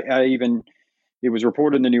 It was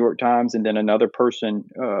reported in the New York Times, and then another person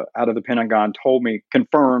out of the Pentagon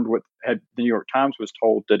confirmed what the New York Times was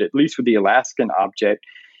told, that at least with the Alaskan object,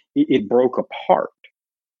 it broke apart.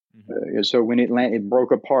 Mm-hmm. So when it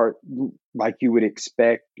broke apart like you would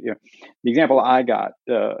expect. The example I got,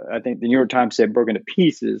 I think the New York Times said broke into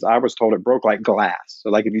pieces. I was told it broke like glass. So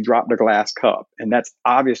like if you dropped a glass cup, and that's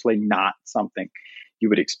obviously not something you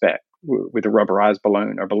would expect with a rubberized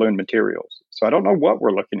balloon or balloon materials. So I don't know what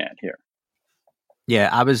we're looking at here. Yeah,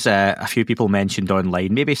 I was a few people mentioned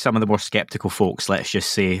online, maybe some of the more skeptical folks, let's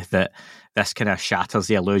just say, that this kind of shatters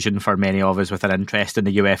the illusion for many of us with an interest in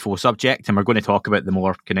the UFO subject. And we're going to talk about the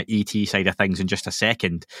more kind of ET side of things in just a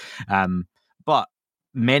second. But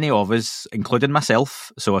many of us, including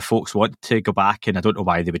myself, so if folks want to go back, and I don't know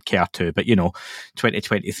why they would care to, but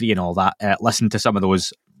 2023 and all that, listen to some of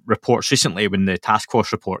those reports recently when the task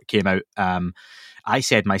force report came out. I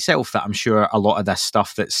said myself that I'm sure a lot of this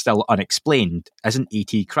stuff that's still unexplained isn't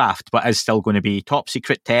ET craft, but is still going to be top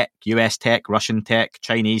secret tech, US tech, Russian tech,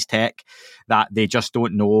 Chinese tech, that they just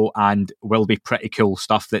don't know, and will be pretty cool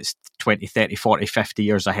stuff that's 20, 30, 40, 50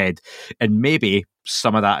 years ahead. And maybe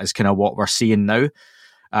some of that is kind of what we're seeing now.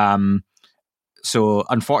 So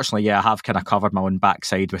unfortunately, I have kind of covered my own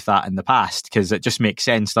backside with that in the past, because it just makes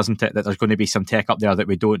sense, doesn't it, that there's going to be some tech up there that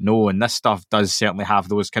we don't know. And this stuff does certainly have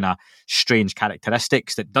those kind of strange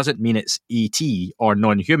characteristics. That doesn't mean it's ET or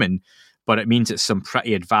non-human, but it means it's some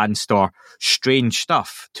pretty advanced or strange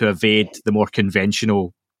stuff to evade the more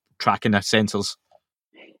conventional tracking of sensors.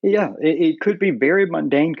 Yeah, it could be very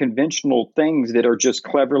mundane, conventional things that are just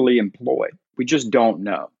cleverly employed. We just don't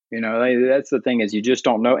know. That's the thing, is you just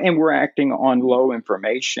don't know. And we're acting on low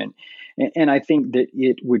information. And I think that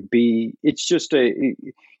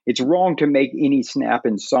it's wrong to make any snap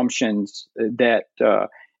assumptions that, that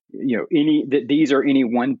these are any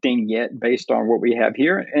one thing yet based on what we have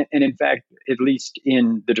here. And in fact, at least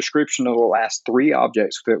in the description of the last three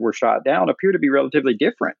objects that were shot down, appear to be relatively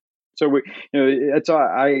different. So that's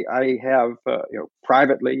why I have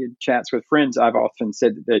privately in chats with friends, I've often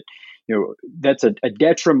said that that's a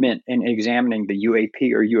detriment in examining the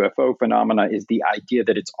UAP or UFO phenomena, is the idea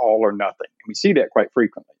that it's all or nothing. And we see that quite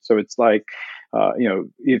frequently. So it's like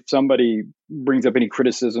if somebody brings up any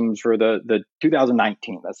criticisms for the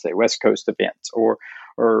 2019, let's say, West Coast events, or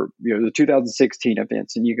the 2016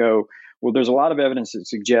 events, and you go, well, there's a lot of evidence that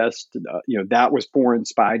suggests that was foreign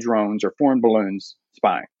spy drones or foreign balloons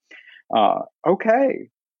spying. Okay,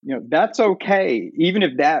 that's okay. Even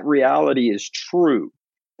if that reality is true,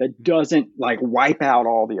 that doesn't wipe out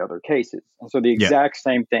all the other cases. And so the exact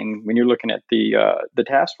same thing when you're looking at the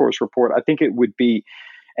task force report, I think it would be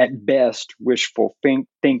at best wishful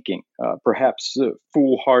thinking, perhaps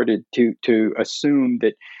foolhardy to assume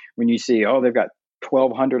that when you see, they've got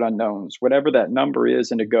 1,200 unknowns, whatever that number is,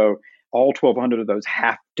 and to go, all 1,200 of those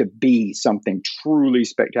have to be something truly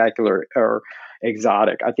spectacular or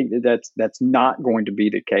exotic. I think that's not going to be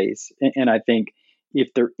the case. And I think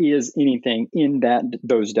if there is anything in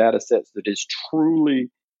those data sets that is truly,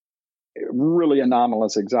 really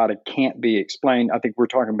anomalous, exotic, can't be explained, I think we're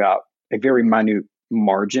talking about a very minute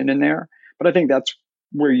margin in there. But I think that's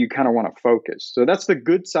where you kind of want to focus. So that's the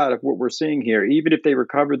good side of what we're seeing here. Even if they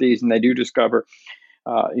recover these and they do discover,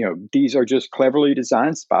 these are just cleverly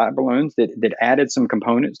designed spy balloons that added some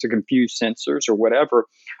components to confuse sensors or whatever.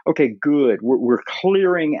 Okay, good. We're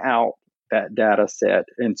clearing out that data set.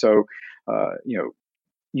 And so,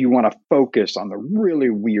 you want to focus on the really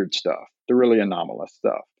weird stuff, the really anomalous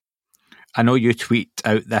stuff. I know you tweet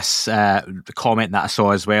out this comment that I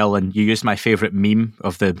saw as well, and you used my favourite meme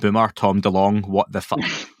of the boomer, Tom DeLonge, what the fuck,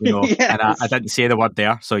 Yes. And I didn't say the word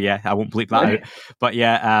there, so yeah, I won't bleep that out. But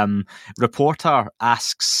yeah, reporter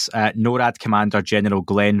asks NORAD Commander General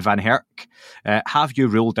Glenn Van Herk, have you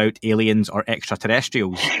ruled out aliens or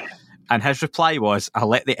extraterrestrials? And his reply was, I'll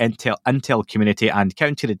let the intel community and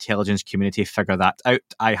counterintelligence community figure that out.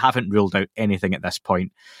 I haven't ruled out anything at this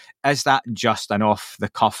point. Is that just an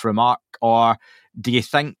off-the-cuff remark, or do you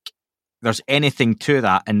think there's anything to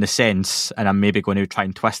that in the sense, and I'm maybe going to try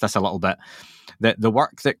and twist this a little bit, that the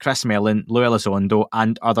work that Chris Mellon, Lou Elizondo,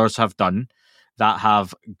 and others have done that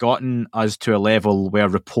have gotten us to a level where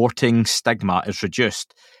reporting stigma is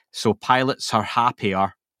reduced, so pilots are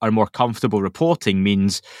happier, are more comfortable reporting,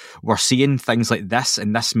 means we're seeing things like this,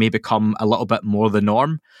 and this may become a little bit more the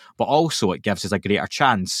norm, but also it gives us a greater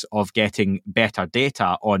chance of getting better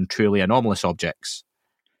data on truly anomalous objects.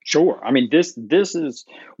 Sure. I mean, this is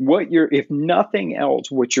what if nothing else,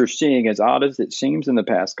 what you're seeing, as odd as it seems in the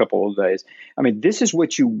past couple of days. I mean, this is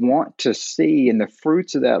what you want to see in the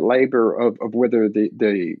fruits of that labor of whether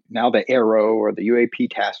the now the Arrow or the UAP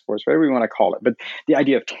task force, whatever you want to call it. But the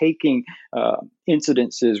idea of taking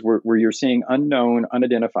incidences where you're seeing unknown,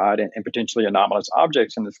 unidentified, and potentially anomalous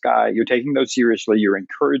objects in the sky, you're taking those seriously. You're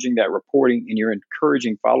encouraging that reporting, and you're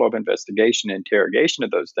encouraging follow-up investigation and interrogation of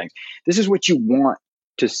those things. This is what you want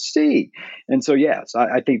to see. And so, yes,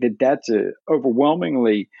 I think that's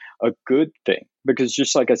overwhelmingly a good thing, because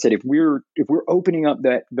just like I said, if we're opening up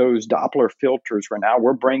those Doppler filters right now,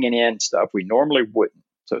 we're bringing in stuff we normally wouldn't.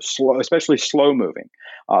 So slow, especially slow moving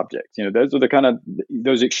objects. Those are the kind of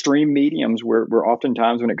those extreme mediums where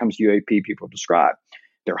oftentimes when it comes to UAP, people describe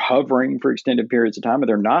they're hovering for extended periods of time and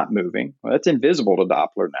they're not moving. Well, that's invisible to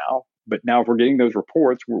Doppler now. But now if we're getting those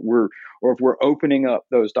reports, or if we're opening up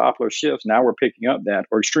those Doppler shifts, now we're picking up that,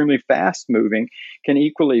 or extremely fast moving can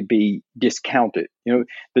equally be discounted. The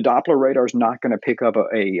Doppler radar is not going to pick up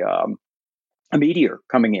a meteor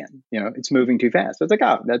coming in. It's moving too fast. It's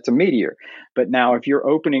like, that's a meteor. But now if you're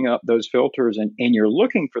opening up those filters and you're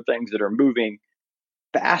looking for things that are moving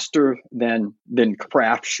faster than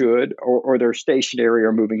craft should, or they're stationary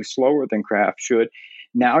or moving slower than craft should,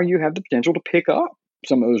 now you have the potential to pick up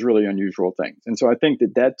some of those really unusual things. And so I think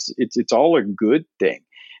it's all a good thing.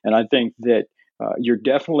 And I think that you're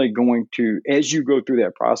definitely going to, as you go through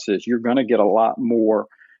that process, you're going to get a lot more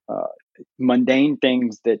mundane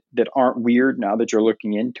things that aren't weird now that you're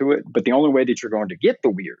looking into it. But the only way that you're going to get the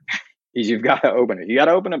weird is you've got to open it. You got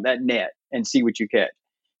to open up that net and see what you catch.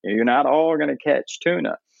 You're not all going to catch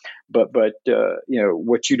tuna, but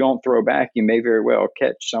what you don't throw back, you may very well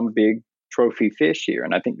catch some big trophy fish here.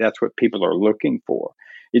 And I think that's what people are looking for.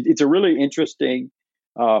 It's a really interesting,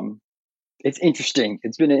 it's interesting.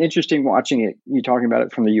 It's been interesting watching it, you talking about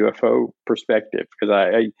it from the UFO perspective, because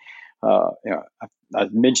I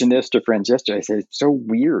mentioned this to friends yesterday. I said, it's so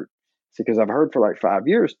weird because I've heard for like 5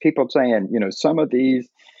 years, people saying, some of these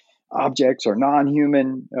objects are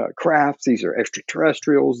non-human crafts. These are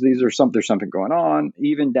extraterrestrials. There's something going on,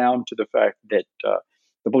 even down to the fact that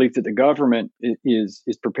the belief that the government is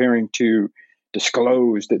preparing to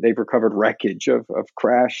disclose that they've recovered wreckage of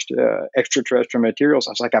crashed extraterrestrial materials.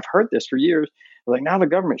 I was like, I've heard this for years. I was like, now the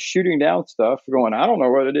government's shooting down stuff, going, I don't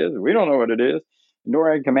know what it is. We don't know what it is.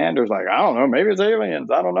 NORAD commander's like, I don't know. Maybe it's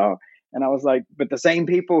aliens. I don't know. And I was like, but the same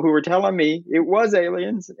people who were telling me it was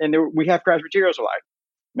aliens and we have crashed materials are like,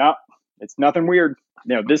 no, it's nothing weird.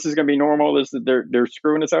 This is going to be normal. They're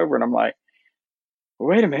screwing us over. And I'm like,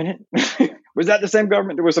 wait a minute. Was that the same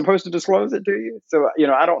government that was supposed to disclose it to you? So,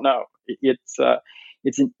 I don't know. It's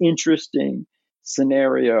an interesting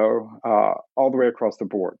scenario all the way across the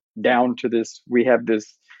board, down to this. We have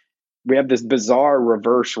this bizarre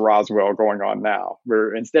reverse Roswell going on now,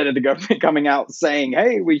 where instead of the government coming out saying,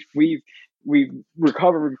 hey, we've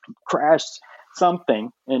recovered, crashed something,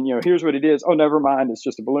 and here's what it is. Oh, never mind, it's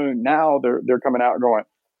just a balloon. Now they're coming out going,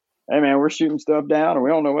 hey man, we're shooting stuff down and we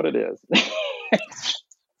don't know what it is.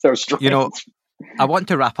 So strange. I want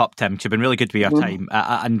to wrap up, Tim, 'cause you've been really good with your time.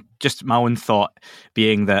 And just my own thought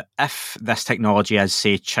being that if this technology is,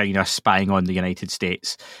 say, China spying on the United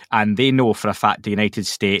States, and they know for a fact the United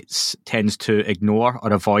States tends to ignore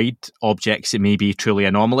or avoid objects that may be truly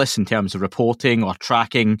anomalous in terms of reporting or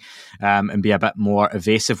tracking, and be a bit more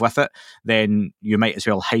evasive with it, then you might as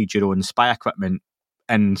well hide your own spy equipment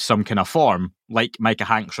in some kind of form, like Micah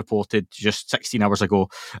Hanks reported just 16 hours ago,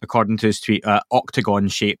 according to his tweet,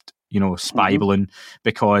 octagon-shaped spy balloon,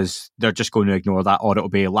 because they're just going to ignore that, or it'll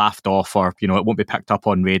be laughed off, or it won't be picked up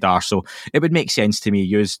on radar. So it would make sense to me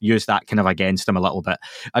use that kind of against them a little bit.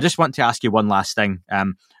 I just want to ask you one last thing.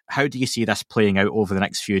 How do you see this playing out over the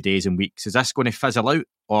next few days and weeks? Is this going to fizzle out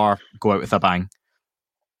or go out with a bang?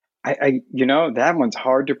 That one's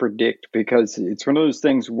hard to predict, because it's one of those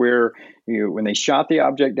things where when they shot the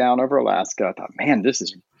object down over Alaska, I thought, man, this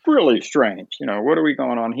is really strange. What are we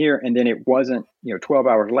going on here? And then it wasn't, 12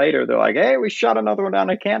 hours later, they're like, hey, we shot another one down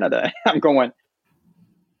in Canada. I'm going,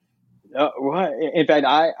 what? In fact,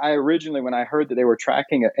 I originally, when I heard that they were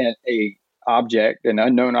tracking a object, an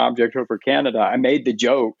unknown object over Canada, I made the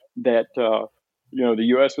joke that, the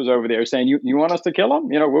U.S. was over there saying, you want us to kill them?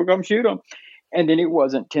 We'll come shoot them. And then it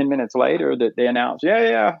wasn't 10 minutes later that they announced,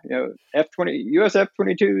 US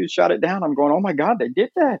F-22 shot it down. I'm going, oh my God, they did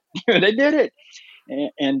that. They did it.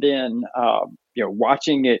 And then,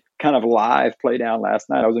 watching it kind of live play down last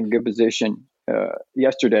night, I was in a good position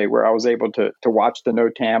yesterday where I was able to watch the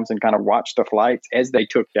NOTAMs and kind of watch the flights as they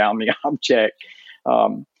took down the object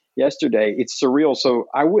yesterday. It's surreal. So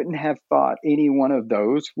I wouldn't have thought any one of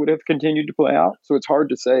those would have continued to play out. So it's hard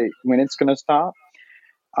to say when it's going to stop.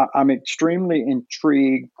 I'm extremely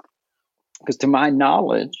intrigued because, to my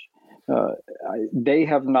knowledge, they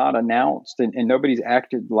have not announced and nobody's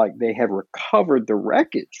acted like they have recovered the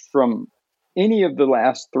wreckage from any of the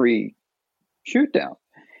last three shootdowns.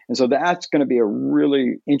 And so that's going to be a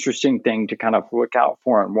really interesting thing to kind of look out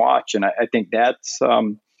for and watch. And I think that's,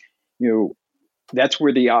 that's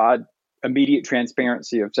where the odd immediate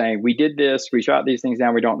transparency of saying, we did this, we shot these things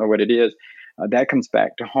down, we don't know what it is. That comes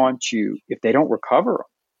back to haunt you if they don't recover them.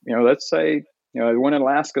 Let's say, the one in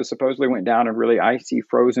Alaska supposedly went down in really icy,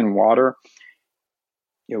 frozen water.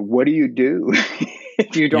 What do you do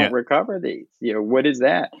if you don't recover these? What is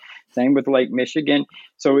that? Same with Lake Michigan.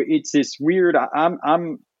 So it's this weird.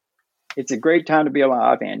 It's a great time to be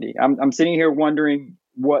alive, Andy. I'm sitting here wondering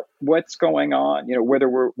what's going on. Whether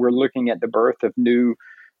we're looking at the birth of new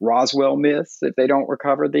Roswell myths if they don't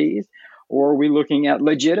recover these, or are we looking at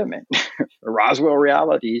legitimate Roswell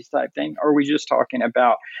realities type thing? Or are we just talking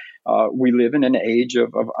about we live in an age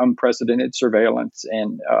of unprecedented surveillance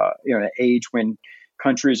and an age when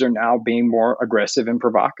countries are now being more aggressive and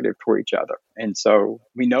provocative toward each other? And so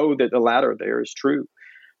we know that the latter there is true.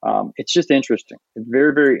 It's just interesting. It's a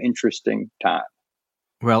very, very interesting time.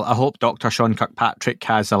 Well, I hope Dr. Sean Kirkpatrick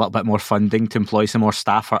has a little bit more funding to employ some more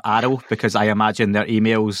staff for Arrow, because I imagine their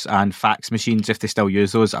emails and fax machines, if they still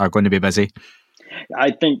use those, are going to be busy.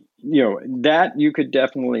 I think, that you could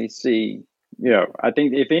definitely see, I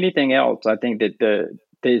think if anything else, I think that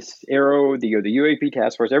this Arrow, the UAP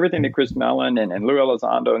task force, everything that Chris Mellon and Lou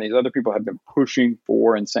Elizondo and these other people have been pushing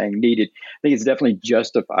for and saying needed, I think it's definitely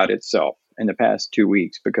justified itself in the past 2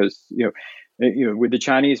 weeks, because, with the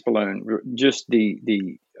Chinese balloon, just the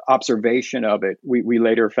observation of it, we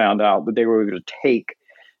later found out that they were able to take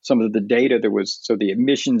some of the data the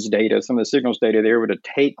emissions data, some of the signals data, they were able to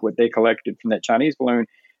take what they collected from that Chinese balloon,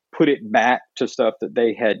 put it back to stuff that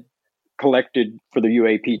they had collected for the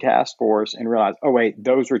UAP task force, and realize, oh wait,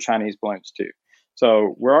 those were Chinese balloons too.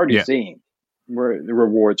 So we're already seeing the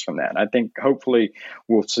rewards from that. And I think hopefully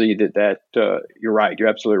we'll see that you're right. You're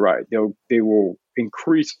absolutely right. They will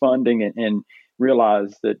increase funding and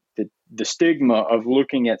realize that the stigma of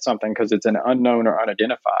looking at something because it's an unknown or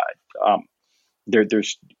unidentified,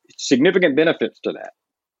 there's significant benefits to that.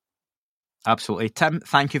 Absolutely. Tim,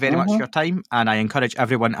 thank you very much for your time. And I encourage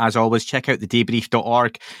everyone, as always, check out the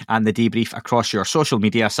debrief.org and the debrief across your social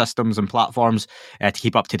media systems and platforms to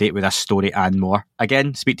keep up to date with this story and more.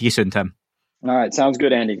 Again, speak to you soon, Tim. All right. Sounds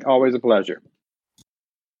good, Andy. Always a pleasure.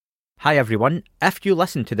 Hi everyone. If you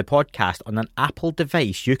listen to the podcast on an Apple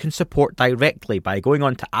device, you can support directly by going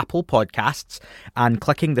on to Apple Podcasts and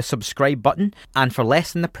clicking the subscribe button. And for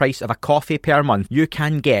less than the price of a coffee per month, you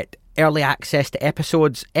can get early access to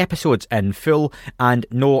episodes in full, and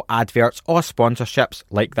no adverts or sponsorships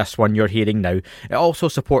like this one you're hearing now. It also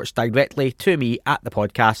supports directly to me at the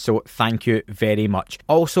podcast, so thank you very much.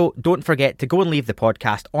 Also, don't forget to go and leave the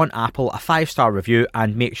podcast on Apple a 5-star review,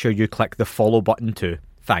 and make sure you click the follow button too.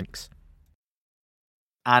 Thanks.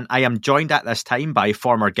 and I am joined at this time by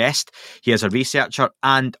former guest. He is a researcher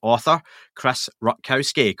and author, Chris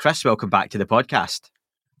Rutkowski. Chris, welcome back to the podcast.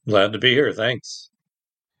 Glad to be here. Thanks.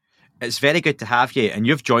 It's very good to have you, and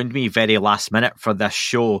you've joined me very last minute for this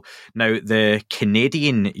show. Now, the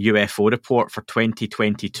Canadian UFO report for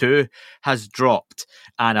 2022 has dropped,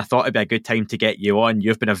 and I thought it'd be a good time to get you on.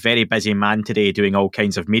 You've been a very busy man today doing all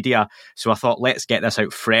kinds of media, so I thought let's get this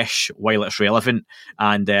out fresh while it's relevant,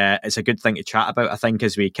 and it's a good thing to chat about, I think,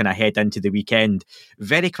 as we kind of head into the weekend.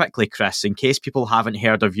 Very quickly, Chris, in case people haven't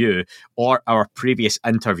heard of you or our previous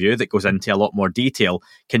interview that goes into a lot more detail,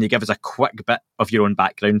 can you give us a quick bit of your own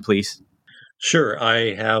background, please? Sure.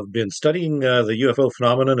 I have been studying the UFO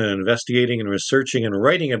phenomenon and investigating and researching and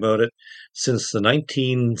writing about it since the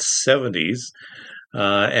 1970s.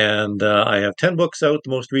 And I have 10 books out.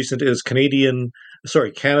 The most recent is Canada's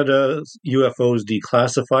UFOs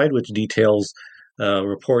Declassified, which details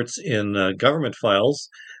reports in government files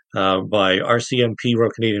by RCMP,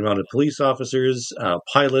 Royal Canadian Mounted Police officers,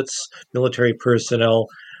 pilots, military personnel,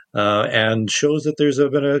 and shows that there's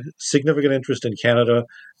been a significant interest in Canada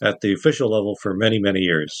at the official level for many, many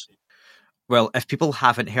years. Well, if people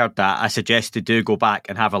haven't heard that, I suggest they do go back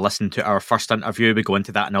and have a listen to our first interview. We go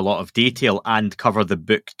into that in a lot of detail and cover the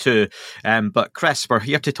book too. But Chris, we're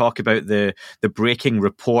here to talk about the breaking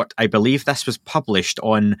report. I believe this was published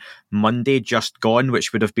on Monday just gone,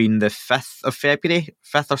 which would have been the 5th or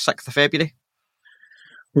 6th of February.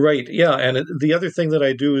 Right, yeah. And the other thing that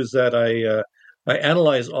I do is that I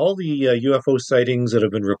analyze all the UFO sightings that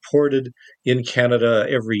have been reported in Canada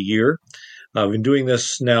every year. I've been doing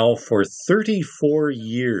this now for 34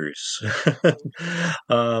 years.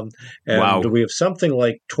 Wow. We have something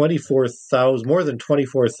like 24,000, more than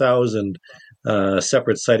 24,000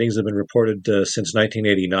 separate sightings have been reported since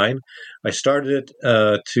 1989. I started it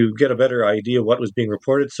to get a better idea of what was being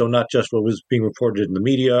reported, so not just what was being reported in the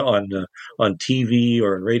media, on TV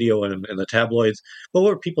or on radio and the tabloids, but what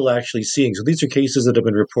were people actually seeing. So these are cases that have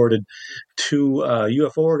been reported to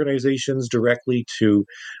UFO organizations, directly to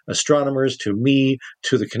astronomers, to me,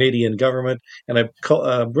 to the Canadian government, and I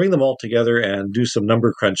bring them all together and do some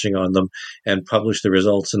number crunching on them and publish the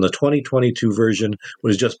results. And the 2022 version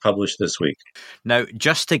was just published this week. Now,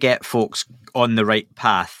 just to get folks on the right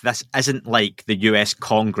path, this isn't like the US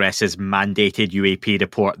Congress's mandated UAP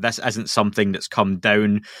report. This isn't something that's come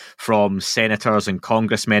down from senators and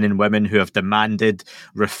congressmen and women who have demanded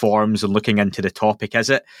reforms and looking into the topic, is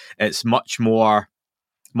it? It's much more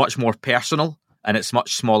personal, and it's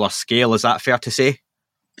much smaller scale. Is that fair to say?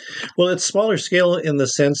 Well, it's smaller scale in the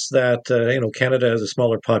sense that, Canada has a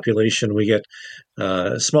smaller population. We get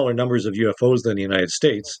smaller numbers of UFOs than the United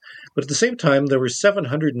States. But at the same time, there were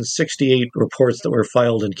 768 reports that were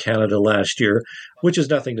filed in Canada last year, which is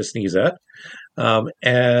nothing to sneeze at.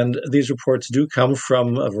 And these reports do come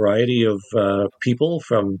from a variety of people,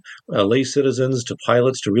 from lay citizens to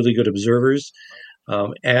pilots to really good observers.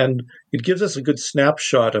 And it gives us a good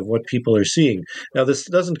snapshot of what people are seeing. Now, this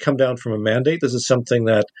doesn't come down from a mandate. This is something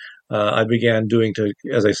that I began doing to,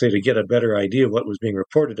 as I say, to get a better idea of what was being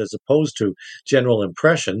reported as opposed to general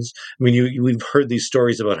impressions. I mean, we've heard these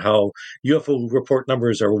stories about how UFO report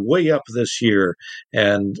numbers are way up this year,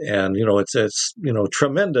 and it's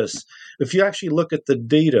tremendous. If you actually look at the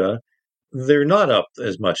data, they're not up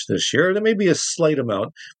as much this year. There may be a slight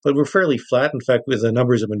amount, but we're fairly flat. In fact, the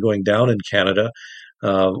numbers have been going down in Canada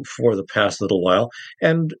for the past little while.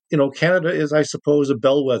 And, Canada is, I suppose, a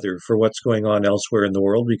bellwether for what's going on elsewhere in the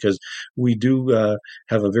world, because we do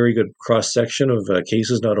have a very good cross-section of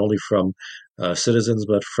cases, not only from citizens,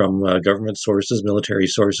 but from government sources, military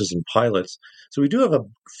sources, and pilots. So we do have a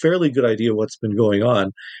fairly good idea of what's been going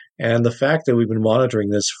on. And the fact that we've been monitoring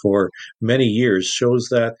this for many years shows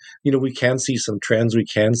that, we can see some trends, we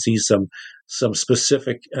can see some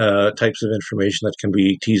specific types of information that can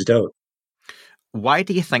be teased out. Why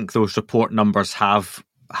do you think those report numbers have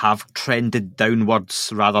trended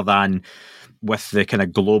downwards rather than with the kind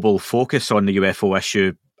of global focus on the UFO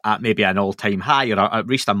issue at maybe an all-time high, or at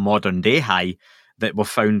least a modern-day high, that we've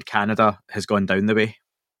found Canada has gone down the way?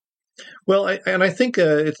 Well, I think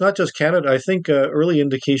it's not just Canada. I think early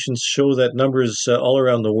indications show that numbers all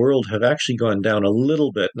around the world have actually gone down a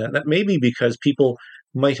little bit. And that may be because people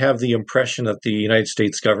might have the impression that the United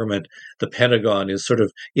States government, the Pentagon, is sort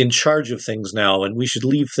of in charge of things now, and we should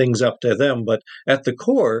leave things up to them. But at the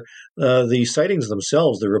core, the sightings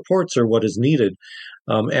themselves, the reports, are what is needed.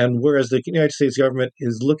 And whereas the United States government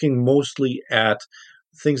is looking mostly at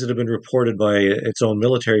things that have been reported by its own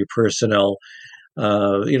military personnel,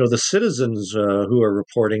 the citizens who are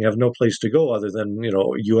reporting have no place to go other than,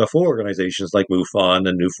 UFO organizations like MUFON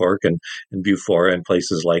and NUFORC and BUFOR and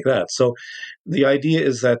places like that. So the idea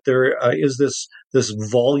is that there is this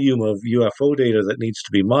volume of UFO data that needs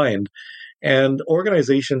to be mined, and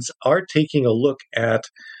organizations are taking a look at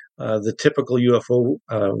the typical UFO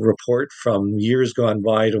report from years gone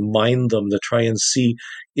by to mine them to try and see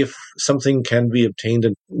if something can be obtained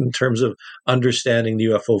in terms of understanding the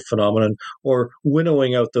UFO phenomenon, or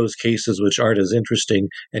winnowing out those cases which aren't as interesting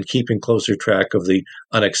and keeping closer track of the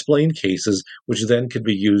unexplained cases, which then could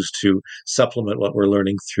be used to supplement what we're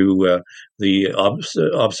learning through the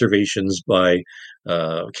observations by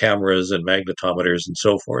cameras and magnetometers and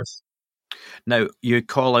so forth. Now, you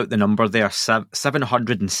call out the number there,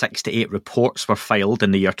 768 reports were filed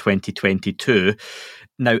in the year 2022.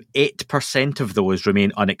 Now, 8% of those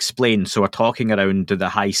remain unexplained. So we're talking around the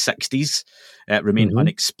high 60s remain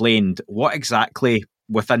unexplained. What exactly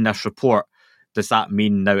within this report does that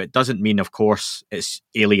mean? Now, it doesn't mean, of course, it's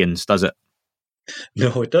aliens, does it?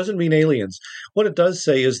 No, it doesn't mean aliens. What it does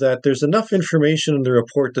say is that there's enough information in the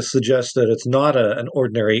report to suggest that it's not an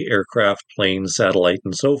ordinary aircraft, plane, satellite,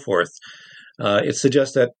 and so forth. It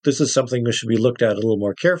suggests that this is something that should be looked at a little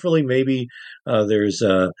more carefully. Maybe there's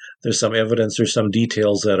some evidence or some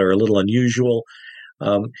details that are a little unusual.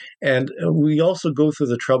 And we also go through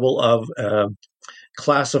the trouble of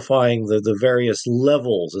classifying the various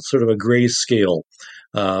levels. It's sort of a gray scale.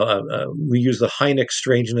 We use the Hynek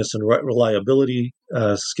strangeness and reliability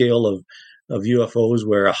scale of UFOs,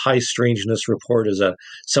 where a high strangeness report is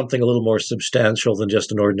something a little more substantial than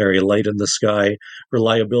just an ordinary light in the sky.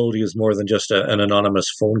 Reliability is more than just an anonymous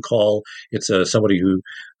phone call. It's somebody who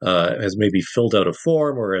has maybe filled out a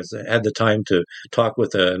form or has had the time to talk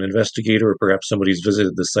with an investigator, or perhaps somebody's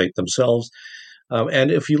visited the site themselves.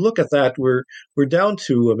 And if you look at that, we're down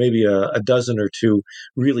to maybe a dozen or two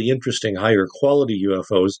really interesting higher quality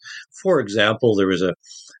UFOs. For example, there was a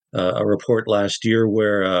report last year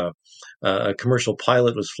where a commercial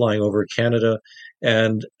pilot was flying over Canada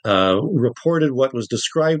and reported what was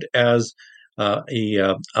described as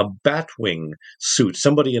a batwing suit.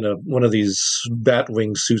 Somebody in one of these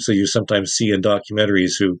batwing suits that you sometimes see in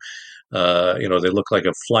documentaries who, they look like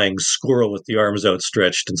a flying squirrel with the arms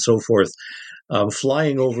outstretched and so forth,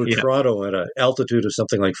 flying over Toronto at an altitude of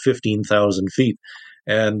something like 15,000 feet.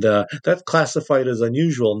 And that's classified as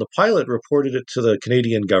unusual. And the pilot reported it to the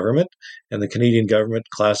Canadian government, and the Canadian government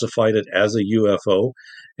classified it as a UFO.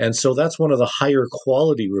 And so that's one of the higher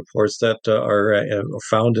quality reports that are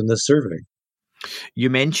found in this survey. You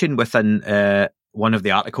mentioned within one of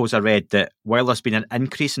the articles I read that while there's been an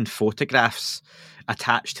increase in photographs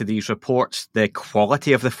attached to these reports, the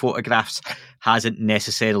quality of the photographs hasn't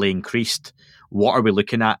necessarily increased. What are we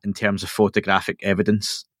looking at in terms of photographic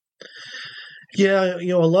evidence? Yeah,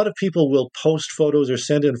 a lot of people will post photos or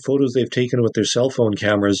send in photos they've taken with their cell phone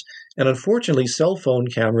cameras. And unfortunately, cell phone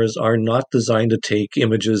cameras are not designed to take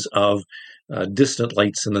images of distant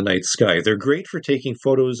lights in the night sky. They're great for taking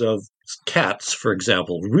photos of cats, for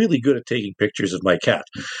example. Really good at taking pictures of my cat.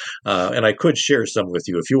 And I could share some with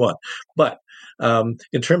you if you want. But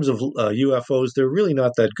in terms of UFOs, they're really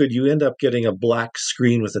not that good. You end up getting a black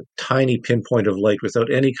screen with a tiny pinpoint of light without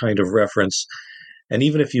any kind of reference. And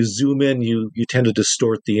even if you zoom in, you tend to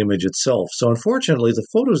distort the image itself. So unfortunately, the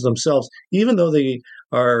photos themselves, even though they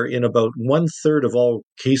are in about 1/3 of all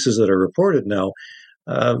cases that are reported now,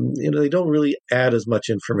 they don't really add as much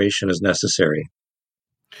information as necessary.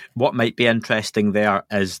 What might be interesting there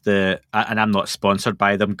is and I'm not sponsored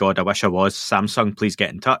by them, God, I wish I was. Samsung, please get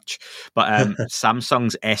in touch. But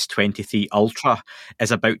Samsung's S23 Ultra is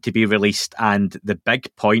about to be released, and the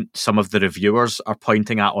big point some of the reviewers are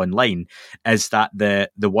pointing at online is that the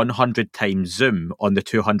 100 times zoom on the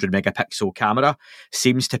 200 megapixel camera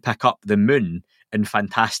seems to pick up the moon in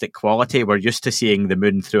fantastic quality. We're used to seeing the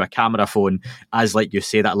moon through a camera phone as, like you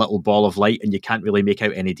say, that little ball of light, and you can't really make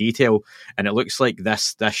out any detail. And it looks like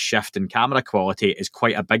this shift in camera quality is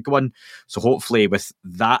quite a big one. So hopefully with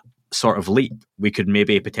that sort of leap, we could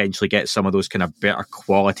maybe potentially get some of those kind of better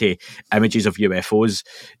quality images of UFOs.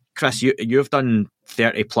 Chris, you've done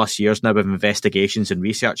 30 plus years now of investigations and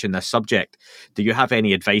research in this subject. Do you have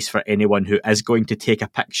any advice for anyone who is going to take a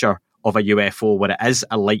picture of a UFO where it is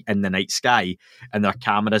a light in the night sky and their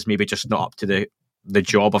camera's maybe just not up to the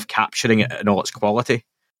job of capturing it in all its quality?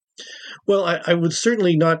 Well, I would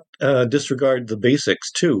certainly not disregard the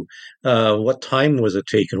basics, too. What time was it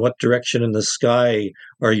taken? What direction in the sky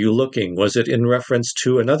are you looking? Was it in reference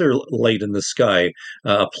to another light in the sky,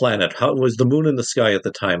 a planet? How was the moon in the sky at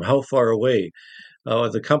the time? How far away?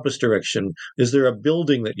 the compass direction? Is there a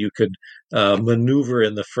building that you could maneuver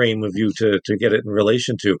in the frame of view to get it in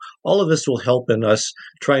relation to? All of this will help in us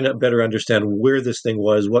trying to better understand where this thing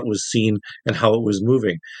was, what was seen, and how it was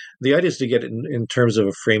moving. The idea is to get it in terms of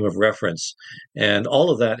a frame of reference, and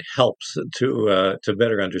all of that helps to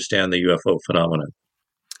better understand the UFO phenomenon.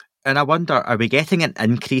 And I wonder, are we getting an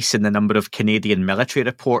increase in the number of Canadian military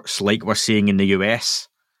reports like we're seeing in the US?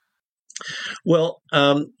 Well,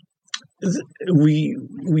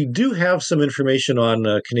 we do have some information on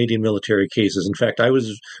Canadian military cases. In fact, I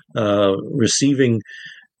was receiving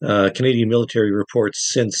Canadian military reports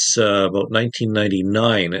since about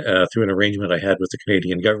 1999 through an arrangement I had with the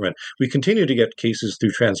Canadian government. We continue to get cases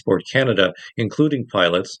through Transport Canada, including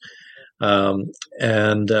pilots. So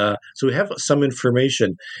we have some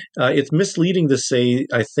information. It's misleading to say,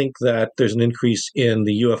 I think, that there's an increase in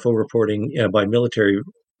the UFO reporting by military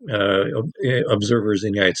observers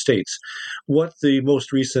in the United States. What the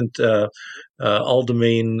most recent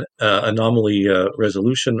All-Domain Anomaly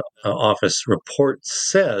Resolution Office report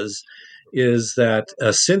says is that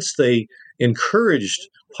since they encouraged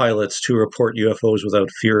pilots to report UFOs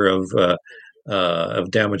without fear of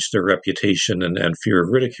damage to their reputation and fear of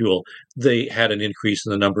ridicule, they had an increase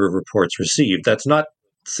in the number of reports received. That's not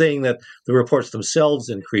saying that the reports themselves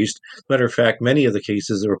increased. Matter of fact, many of the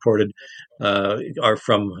cases reported are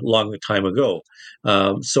from a long time ago.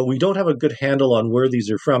 So we don't have a good handle on where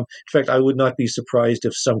these are from. In fact, I would not be surprised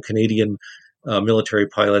if some Canadian military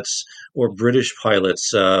pilots or British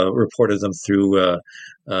pilots reported them through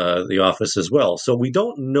the office as well. So we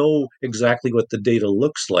don't know exactly what the data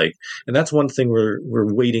looks like, and that's one thing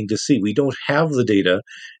we're waiting to see. We don't have the data,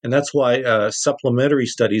 and that's why supplementary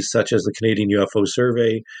studies such as the Canadian UFO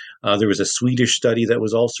Survey, there was a Swedish study that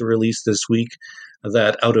was also released this week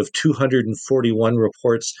that out of 241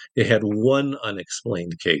 reports, it had one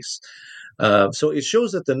unexplained case. So it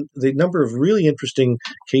shows that the number of really interesting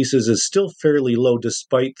cases is still fairly low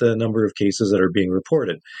despite the number of cases that are being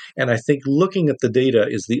reported. And I think looking at the data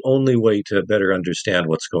is the only way to better understand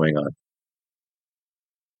what's going on.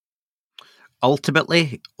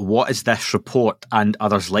 Ultimately, what is this report and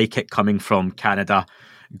others like it coming from Canada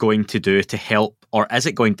going to do to help, or is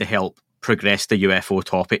it going to help progress the UFO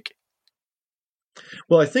topic?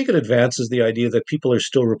 Well, I think it advances the idea that people are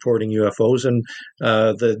still reporting UFOs, and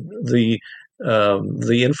the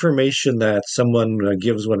information that someone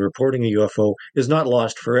gives when reporting a UFO is not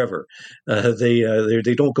lost forever.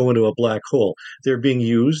 They don't go into a black hole. They're being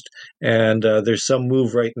used, and there's some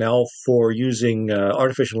move right now for using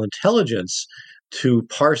artificial intelligence to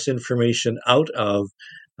parse information out of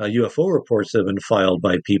UFO reports that have been filed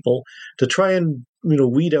by people to try and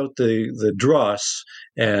weed out the dross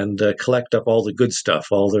and collect up all the good stuff,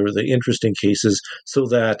 all the interesting cases, so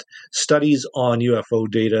that studies on UFO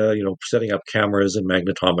data, setting up cameras and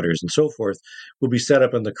magnetometers and so forth, will be set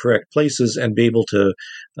up in the correct places and be able to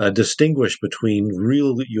distinguish between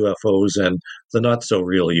real UFOs and the not so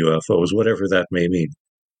real UFOs, whatever that may mean.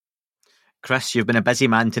 Chris, you've been a busy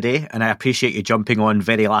man today, and I appreciate you jumping on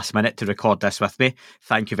very last minute to record this with me.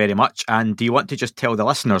 Thank you very much. And do you want to just tell the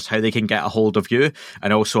listeners how they can get a hold of you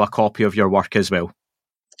and also a copy of your work as well?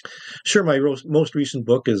 Sure. My most recent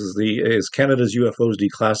book is Canada's UFOs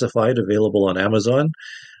Declassified, available on Amazon.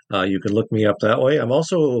 You can look me up that way. I'm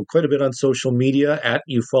also quite a bit on social media at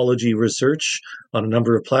Ufology Research on a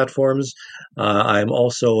number of platforms. I'm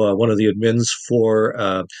also one of the admins for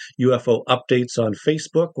UFO Updates on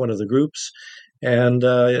Facebook, one of the groups. And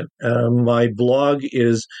my blog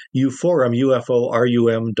is uforum,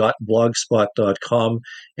 uforum.blogspot.com.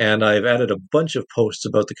 And I've added a bunch of posts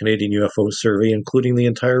about the Canadian UFO Survey, including the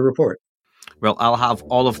entire report. Well, I'll have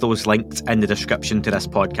all of those linked in the description to this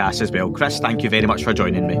podcast as well. Chris, thank you very much for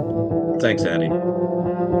joining me. Thanks, Andy.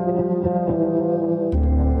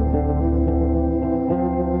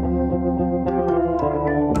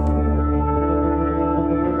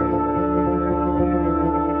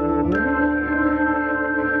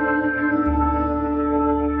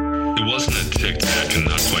 It wasn't a tic-tac and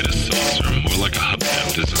not quite a saucer, more like a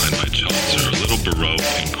hubcap designed by Chaucer, a little Baroque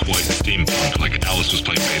and quite steampunk, like Alice was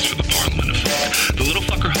playing bass for the Parliament of Folk. The little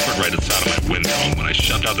fucker hovered right outside of my window, and when I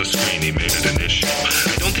shoved out the screen, he made it an issue.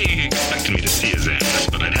 I don't think he expected me to see his ass,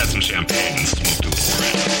 but I'd had some champagne and smoked a little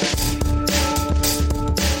around.